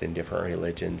texts in different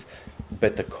religions,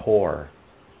 but the core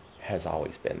has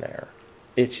always been there.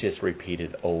 It's just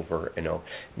repeated over and over.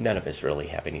 None of us really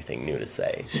have anything new to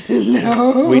say.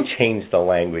 No. We changed the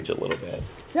language a little bit.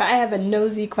 So I have a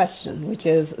nosy question, which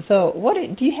is, so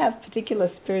do you have particular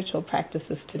spiritual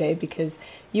practices today? Because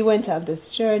you went on this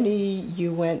journey,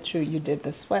 you did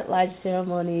the sweat lodge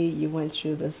ceremony, you went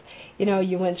through this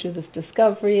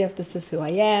discovery of this is who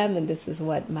I am and this is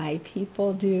what my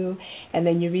people do, and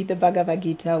then you read the Bhagavad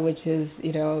Gita, which is,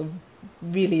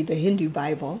 really the Hindu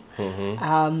Bible.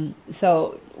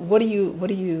 So what do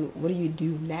you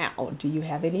do now? Do you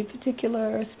have any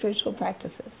particular spiritual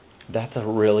practices? That's a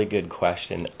really good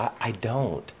question. I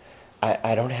don't.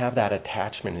 I don't have that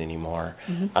attachment anymore.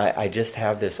 I just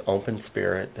have this open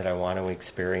spirit that I want to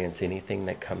experience anything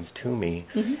that comes to me.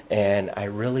 And I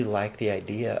really like the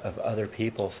idea of other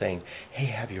people saying, hey,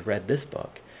 have you read this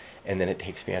book? And then it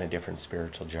takes me on a different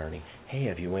spiritual journey. Hey,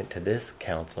 have you went to this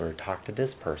counselor or talked to this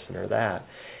person or that?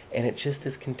 And it just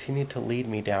has continued to lead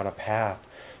me down a path.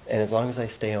 And as long as I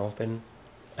stay open,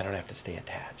 I don't have to stay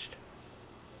attached.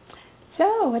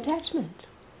 So, attachment.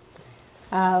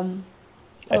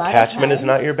 Attachment is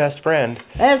not your best friend.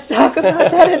 Let's talk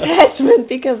about that attachment,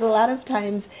 because a lot of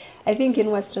times I think in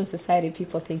Western society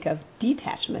people think of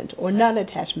detachment or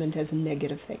non-attachment as a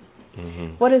negative thing.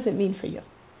 What does it mean for you?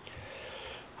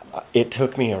 It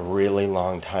took me a really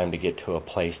long time to get to a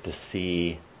place to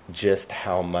see just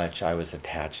how much I was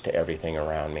attached to everything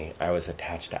around me. I was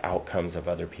attached to outcomes of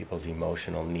other people's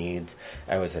emotional needs.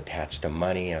 I was attached to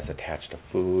money. I was attached to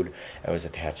food. I was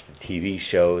attached to TV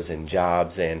shows and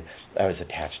jobs. And I was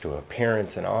attached to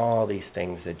appearance and all these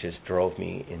things that just drove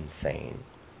me insane.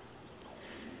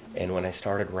 And when I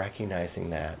started recognizing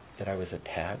that I was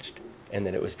attached and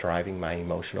that it was driving my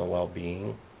emotional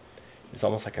well-being, it's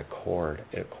almost like a cord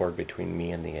between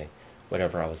me and the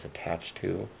whatever I was attached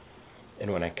to.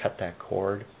 And when I cut that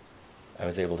cord, I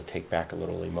was able to take back a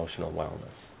little emotional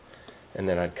wellness. And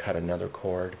then I'd cut another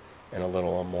cord and a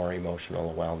little more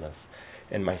emotional wellness.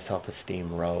 And my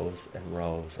self-esteem rose and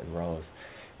rose and rose.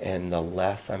 And the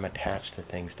less I'm attached to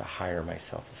things, the higher my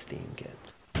self-esteem gets.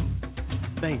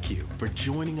 Thank you for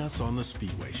joining us on The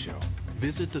Speedway Show.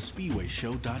 Visit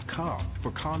thespeedwayshow.com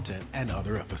for content and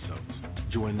other episodes.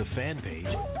 Join the fan page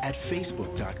at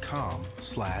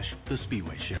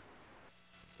facebook.com/thespeedwayshow.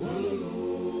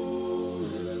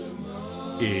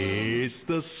 It's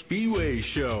The Speedway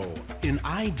Show, an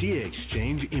idea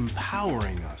exchange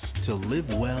empowering us to live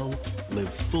well,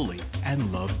 live fully,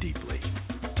 and love deeply.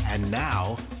 And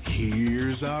now,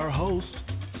 here's our host,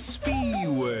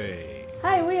 Speedway.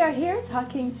 Hi, we are here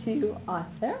talking to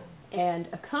author and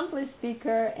accomplished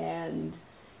speaker and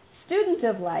student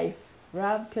of life,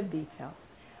 Rob Kapito.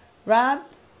 Rob,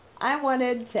 I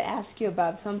wanted to ask you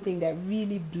about something that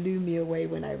really blew me away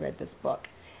when I read this book.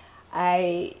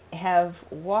 I have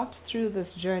walked through this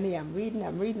journey. I'm reading.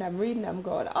 I'm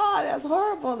going, oh, that's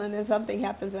horrible. And then something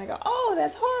happens and I go, oh,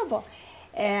 that's horrible.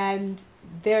 And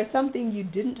there's something you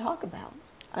didn't talk about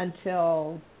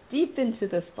until deep into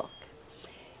this book.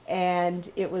 And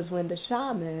it was when the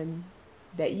shaman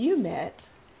that you met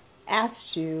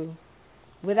asked you,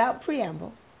 without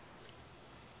preamble,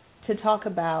 to talk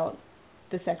about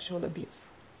the sexual abuse.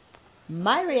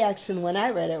 My reaction when I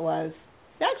read it was,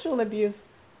 sexual abuse?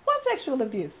 What sexual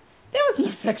abuse? There was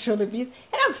no sexual abuse.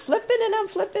 And I'm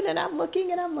flipping and I'm looking.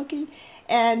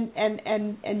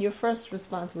 And your first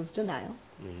response was denial.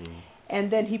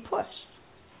 And then he pushed.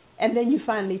 And then you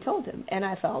finally told him. And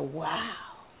I thought, wow.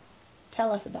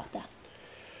 Tell us about that.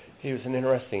 It was an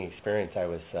interesting experience. I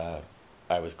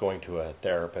was going to a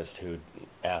therapist who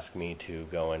asked me to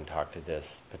go and talk to this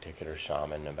particular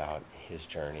shaman about his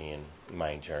journey and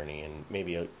my journey and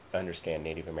maybe understand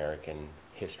Native American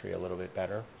history a little bit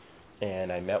better. And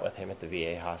I met with him at the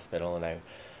VA hospital, and I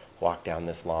walked down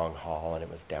this long hall, and it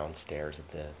was downstairs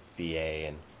at the VA,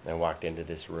 and I walked into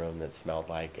this room that smelled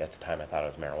like, at the time I thought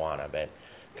it was marijuana, but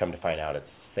come to find out it's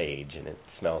sage, and it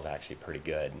smells actually pretty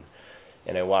good.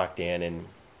 And I walked in, and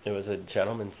there was a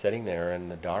gentleman sitting there in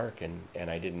the dark, and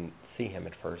I didn't see him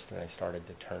at first, and I started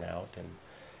to turn out, and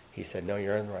he said, "No,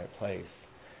 you're in the right place."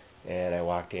 And I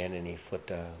walked in, and he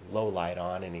flipped a low light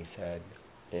on, and he said,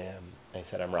 I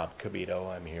said, "I'm Rob Cabito.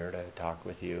 I'm here to talk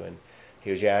with you." And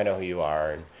he goes, "Yeah, I know who you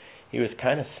are." And he was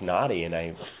kind of snotty, and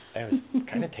I was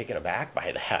kind of taken aback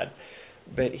by that.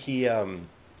 But he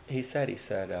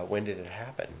said, "When did it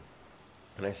happen?"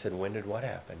 And I said, "When did what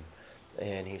happen?"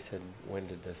 And he said, "When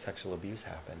did the sexual abuse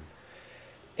happen?"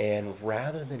 And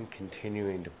rather than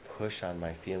continuing to push on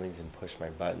my feelings and push my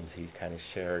buttons, he kind of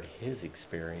shared his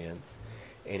experience,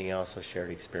 and he also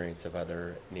shared experience of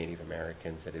other Native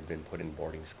Americans that had been put in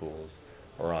boarding schools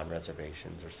or on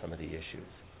reservations or some of the issues.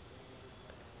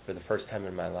 For the first time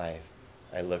in my life,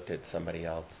 I looked at somebody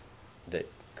else that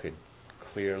could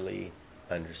clearly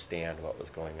understand what was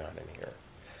going on in here.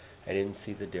 I didn't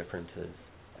see the differences.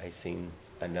 I seen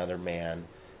another man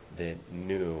that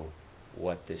knew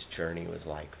what this journey was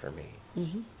like for me.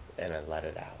 Mm-hmm. And I let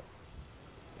it out.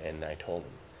 And I told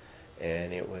him.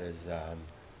 And it was,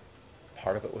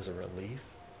 part of it was a relief,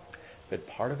 but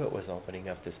part of it was opening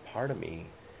up this part of me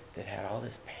that had all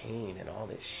this pain and all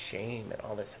this shame and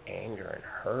all this anger and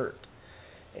hurt.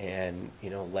 And,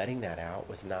 letting that out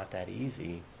was not that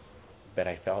easy, but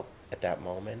I felt at that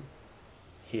moment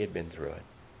he had been through it.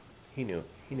 He knew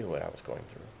what I was going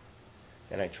through,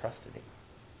 and I trusted him.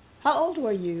 How old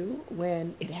were you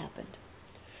when it happened?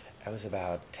 I was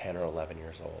about 10 or 11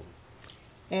 years old.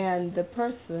 And the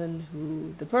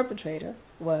perpetrator,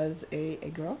 was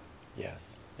a girl? Yes.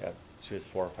 Yep. She was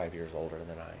 4 or 5 years older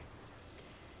than I.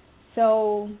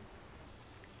 So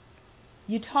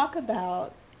you talk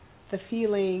about the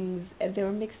feelings, and there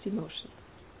were mixed emotions.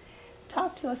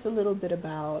 Talk to us a little bit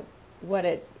about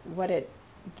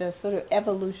the sort of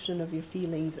evolution of your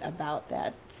feelings about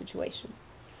that situation.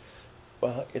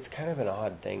 Well, it's kind of an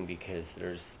odd thing because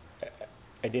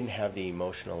I didn't have the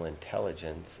emotional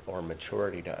intelligence or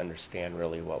maturity to understand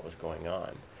really what was going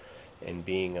on. And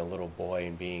being a little boy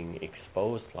and being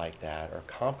exposed like that or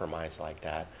compromised like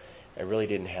that, I really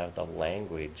didn't have the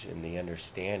language and the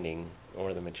understanding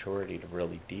or the maturity to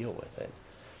really deal with it.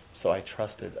 So I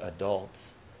trusted adults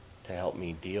to help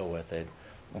me deal with it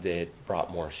that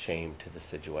brought more shame to the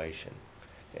situation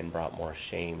and brought more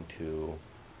shame to,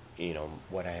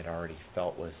 what I had already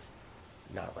felt was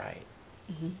not right.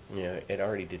 Mm-hmm. It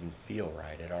already didn't feel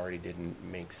right. It already didn't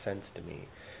make sense to me.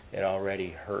 It already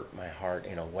hurt my heart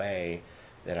in a way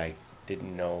that I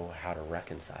didn't know how to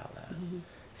reconcile that. Mm-hmm.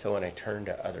 So when I turned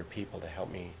to other people to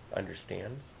help me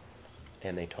understand,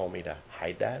 and they told me to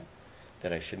hide that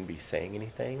I shouldn't be saying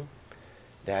anything,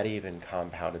 that even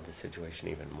compounded the situation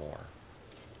even more.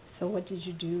 So what did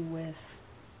you do with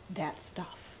that stuff?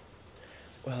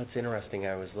 Well, it's interesting.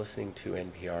 I was listening to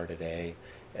NPR today,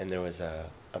 and there was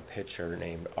a pitcher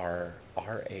named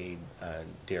R.A.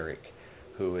 Derrick,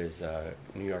 who is a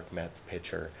New York Mets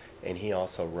pitcher, and he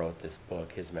also wrote this book,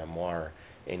 his memoir,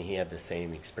 and he had the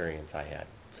same experience I had,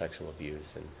 sexual abuse,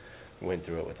 and went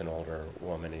through it with an older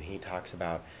woman, and he talks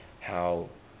about how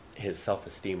his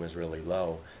self-esteem was really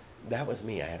low. That was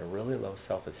me. I had a really low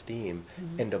self-esteem,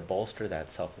 mm-hmm. and to bolster that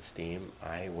self-esteem,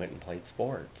 I went and played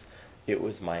sports. It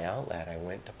was my outlet. I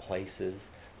went to places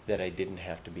that I didn't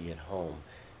have to be at home,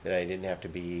 that I didn't have to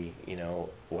be,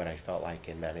 what I felt like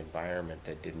in that environment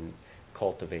that didn't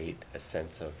cultivate a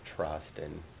sense of trust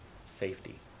and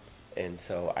safety. And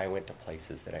so I went to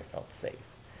places that I felt safe.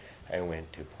 I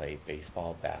went to play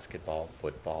baseball, basketball,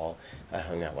 football. I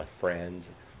hung out with friends,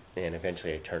 and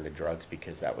eventually I turned to drugs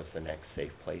because that was the next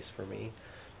safe place for me.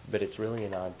 But it's really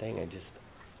an odd thing. I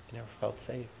never felt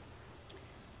safe.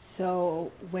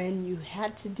 So when you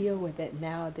had to deal with it,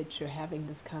 now that you're having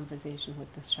this conversation with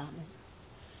the shaman,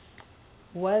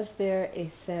 was there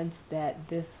a sense that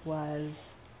this was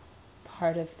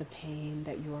part of the pain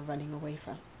that you were running away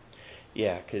from?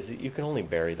 Yeah, because you can only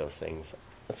bury those things.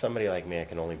 Somebody like me, I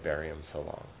can only bury them so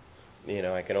long.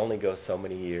 I can only go so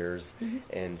many years, mm-hmm.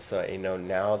 and so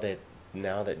now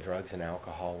that drugs and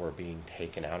alcohol were being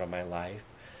taken out of my life,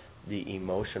 the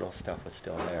emotional stuff was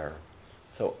still there.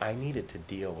 So I needed to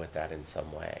deal with that in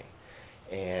some way.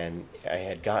 And I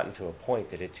had gotten to a point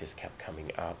that it just kept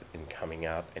coming up and coming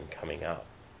up and coming up.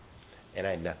 And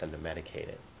I had nothing to medicate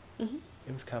it. Mm-hmm.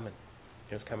 It was coming.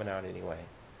 It was coming out anyway.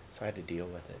 So I had to deal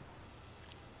with it.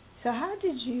 So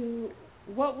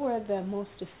what were the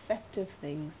most effective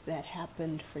things that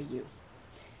happened for you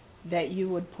that you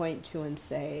would point to and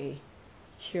say,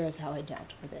 here's how I dealt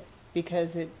with it? Because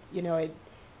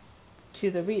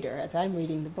to the reader, as I'm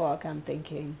reading the book, I'm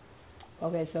thinking,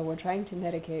 okay, so we're trying to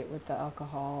medicate with the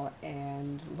alcohol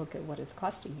and look at what it's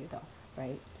costing you, though,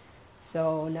 right?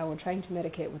 So now we're trying to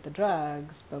medicate with the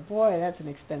drugs, but boy, that's an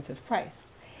expensive price.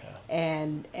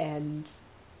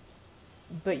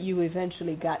 But you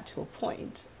eventually got to a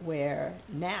point where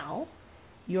now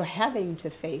you're having to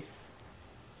face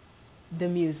the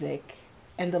music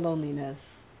and the loneliness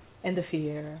and the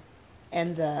fear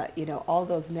and the, all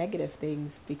those negative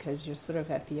things, because you're sort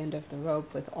of at the end of the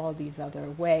rope with all these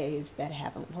other ways that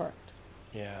haven't worked.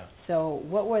 Yeah. So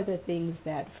what were the things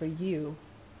that for you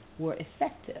were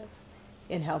effective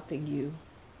in helping you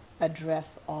address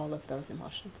all of those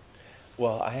emotions?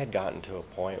 Well, I had gotten to a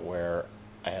point where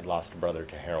I had lost a brother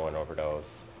to heroin overdose,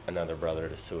 another brother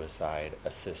to suicide, a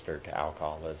sister to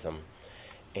alcoholism,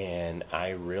 and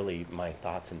my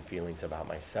thoughts and feelings about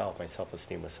myself, my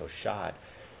self-esteem was so shot,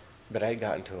 but I had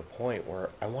gotten to a point where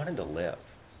I wanted to live.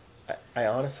 I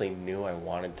honestly knew I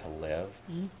wanted to live.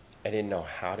 Mm-hmm. I didn't know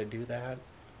how to do that,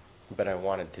 but I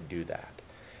wanted to do that.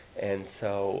 And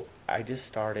so I just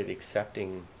started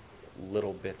accepting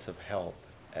little bits of help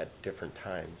at different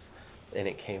times. And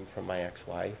it came from my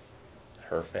ex-wife,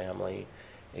 her family.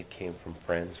 It came from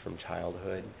friends from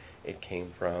childhood. It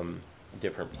came from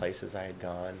different places I had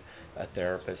gone. A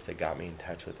therapist that got me in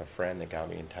touch with a friend that got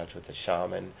me in touch with a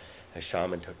shaman. A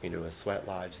shaman took me to a sweat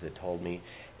lodge that told me.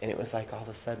 And it was like all of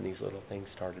a sudden these little things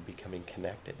started becoming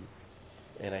connected.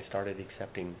 And I started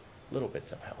accepting little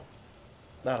bits of help.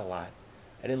 Not a lot.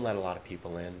 I didn't let a lot of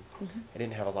people in. Mm-hmm. I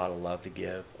didn't have a lot of love to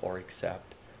give or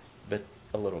accept, but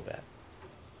a little bit.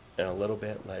 And a little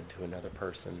bit led to another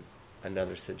person,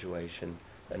 another situation,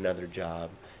 another job,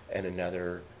 and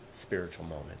another spiritual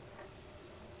moment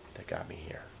that got me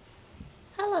here.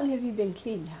 How long have you been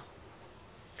clean now?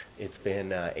 It's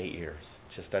been 8 years,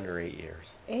 just under 8 years.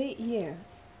 8 years.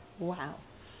 Wow.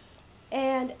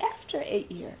 And after 8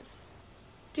 years,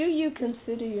 do you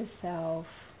consider yourself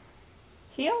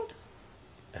healed?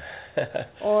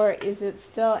 Or is it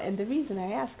still, and the reason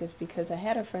I ask is because I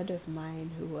had a friend of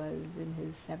mine who was in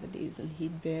his 70s, and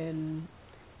he'd been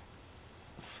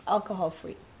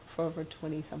alcohol-free for over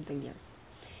 20-something years.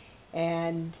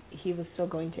 And he was still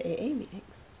going to AA meetings.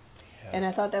 Yeah. And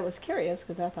I thought that was curious,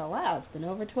 because I thought, wow, it's been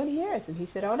over 20 years. And he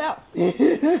said, oh, no.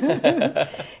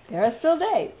 There are still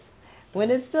days when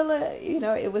it's still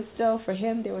it was still, for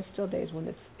him, there were still days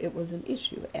when it was an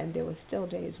issue, and there were still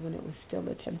days when it was still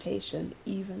a temptation,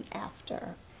 even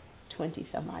after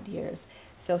 20-some-odd years.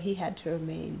 So he had to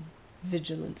remain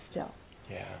vigilant still.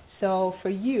 Yeah. So for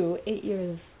you, 8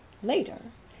 years later,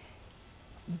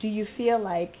 do you feel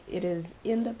like it is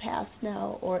in the past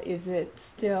now, or is it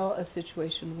still a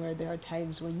situation where there are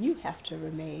times when you have to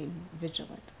remain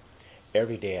vigilant?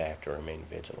 Every day I have to remain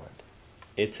vigilant.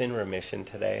 It's in remission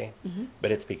today, mm-hmm.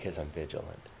 but it's because I'm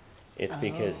vigilant. It's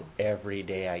because every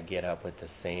day I get up with the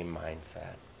same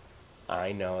mindset.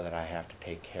 I know that I have to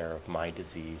take care of my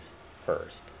disease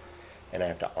first, and I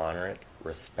have to honor it,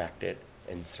 respect it,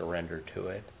 and surrender to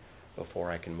it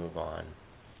before I can move on.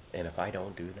 And if I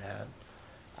don't do that,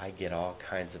 I get all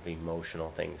kinds of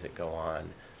emotional things that go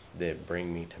on that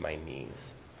bring me to my knees.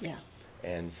 Yeah.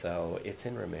 And so it's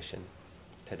in remission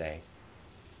today.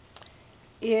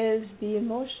 Is the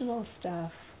emotional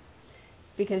stuff,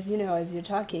 because, as you're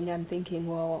talking, I'm thinking,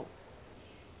 well,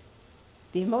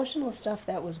 the emotional stuff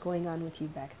that was going on with you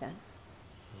back then,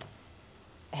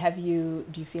 do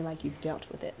you feel like you've dealt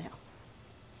with it now?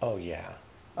 Oh, yeah.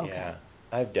 Okay. Yeah.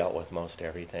 I've dealt with most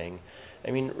everything.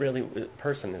 I mean, really, a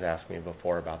person has asked me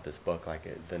before about this book, like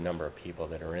the number of people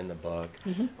that are in the book,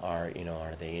 mm-hmm. are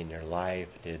they in your life?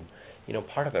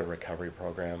 Part of a recovery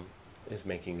program is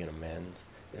making an amends,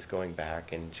 is going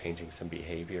back and changing some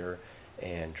behavior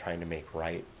and trying to make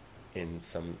right in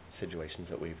some situations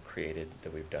that we've created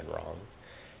that we've done wrong.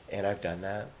 And I've done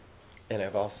that. And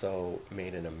I've also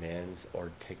made an amends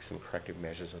or take some corrective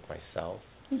measures with myself.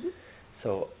 Mm-hmm.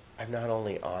 So I've not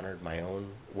only honored my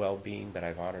own well-being, but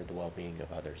I've honored the well-being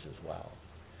of others as well.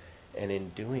 And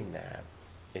in doing that,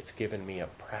 it's given me a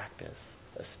practice,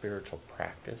 a spiritual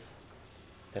practice,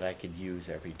 that I could use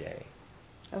every day.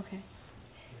 Okay.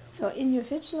 So in your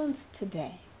vigilance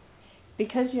today,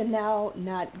 because you're now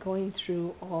not going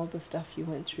through all the stuff you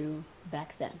went through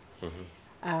back then,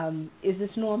 mm-hmm. Is this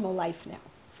normal life now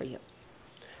for you?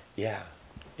 Yeah.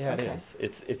 Yeah, okay. It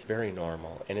is. It's very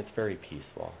normal, and it's very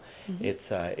peaceful. Mm-hmm.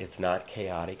 It's not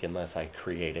chaotic unless I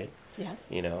create it. Yes.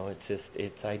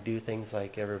 I do things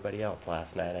like everybody else.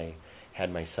 Last night I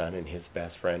had my son and his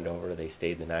best friend over. They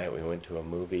stayed the night. We went to a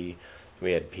movie.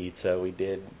 We had pizza. We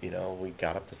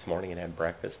got up this morning and had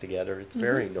breakfast together. It's mm-hmm.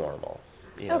 very normal.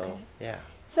 Okay. Yeah.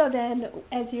 So then,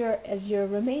 as you're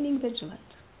remaining vigilant,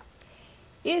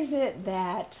 is it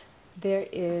that there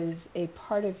is a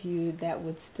part of you that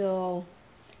would still,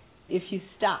 if you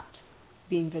stopped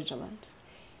being vigilant,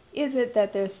 is it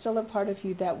that there's still a part of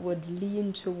you that would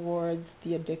lean towards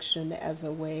the addiction as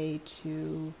a way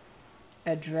to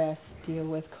address, deal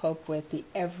with, cope with the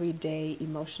everyday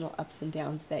emotional ups and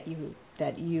downs that you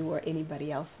or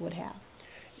anybody else would have?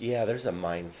 Yeah, there's a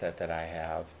mindset that I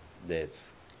have that's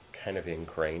kind of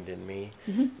ingrained in me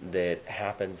that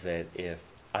happens that if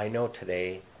I know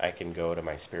today I can go to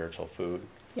my spiritual food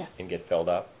and get filled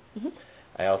up,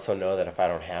 I also know that if I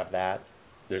don't have that,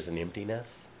 there's an emptiness,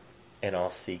 and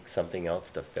I'll seek something else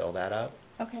to fill that up.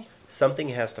 Okay. Something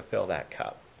has to fill that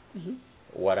cup.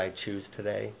 What I choose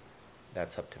today,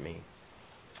 that's up to me.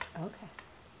 Okay.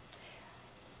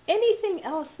 Anything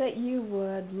else that you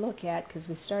would look at, because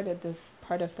we started this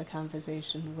part of the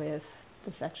conversation with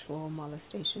the sexual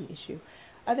molestation issue.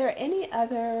 Are there any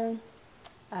other,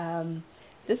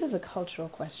 this is a cultural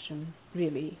question,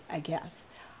 really, I guess.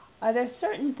 Are there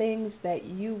certain things that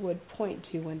you would point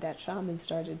to when that shaman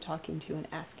started talking to you and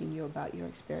asking you about your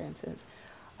experiences?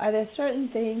 Are there certain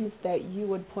things that you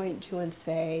would point to and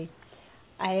say,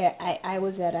 I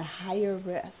was at a higher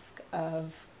risk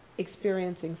of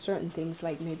experiencing certain things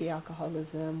like maybe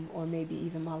alcoholism or maybe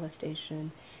even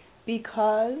molestation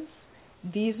because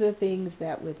these are things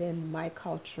that within my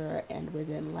culture and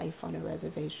within life on a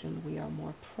reservation we are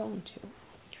more prone to?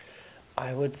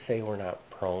 I would say we're not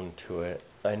prone to it.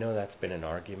 I know that's been an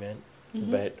argument,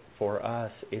 but for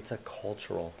us, it's a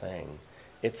cultural thing.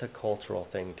 It's a cultural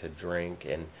thing to drink,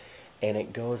 and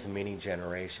it goes many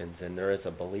generations, and there is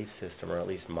a belief system, or at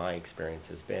least my experience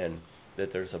has been,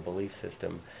 that there's a belief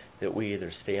system that we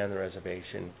either stay on the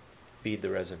reservation, feed the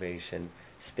reservation,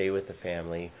 stay with the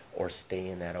family, or stay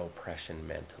in that oppression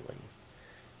mentally.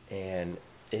 And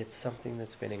it's something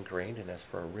that's been ingrained in us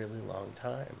for a really long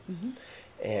time.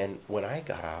 And when I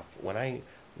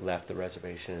left the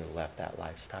reservation and left that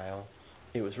lifestyle,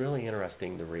 it was really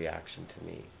interesting, the reaction to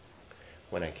me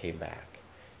when I came back.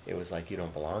 It was like, you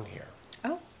don't belong here.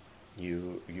 Oh.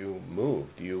 You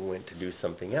moved. You went to do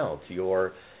something else.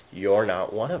 You're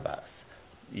not one of us.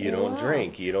 You don't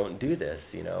drink. You don't do this,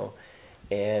 you know.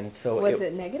 And so was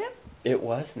it negative? It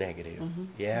was negative.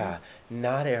 Yeah.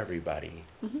 Not everybody.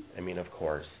 I mean, of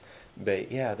course.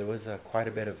 But yeah, there was quite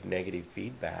a bit of negative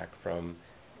feedback from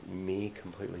me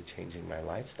completely changing my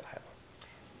lifestyle.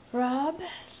 Rob,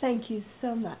 thank you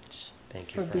so much Thank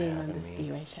you for being on having the me.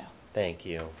 Spiwe Show. Thank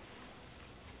you.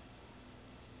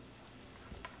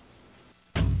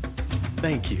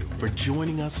 Thank you for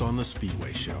joining us on The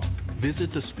Spiwe Show.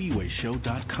 Visit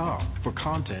thespiweshow.com for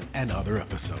content and other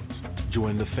episodes.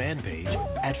 Join the fan page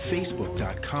at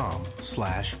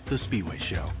facebook.com/The Spiwe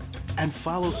Show. And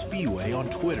follow Spiwe on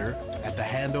Twitter at the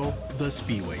handle The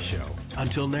Spiwe Show.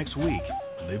 Until next week,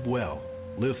 live well,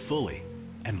 live fully,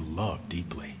 and love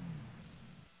deeply.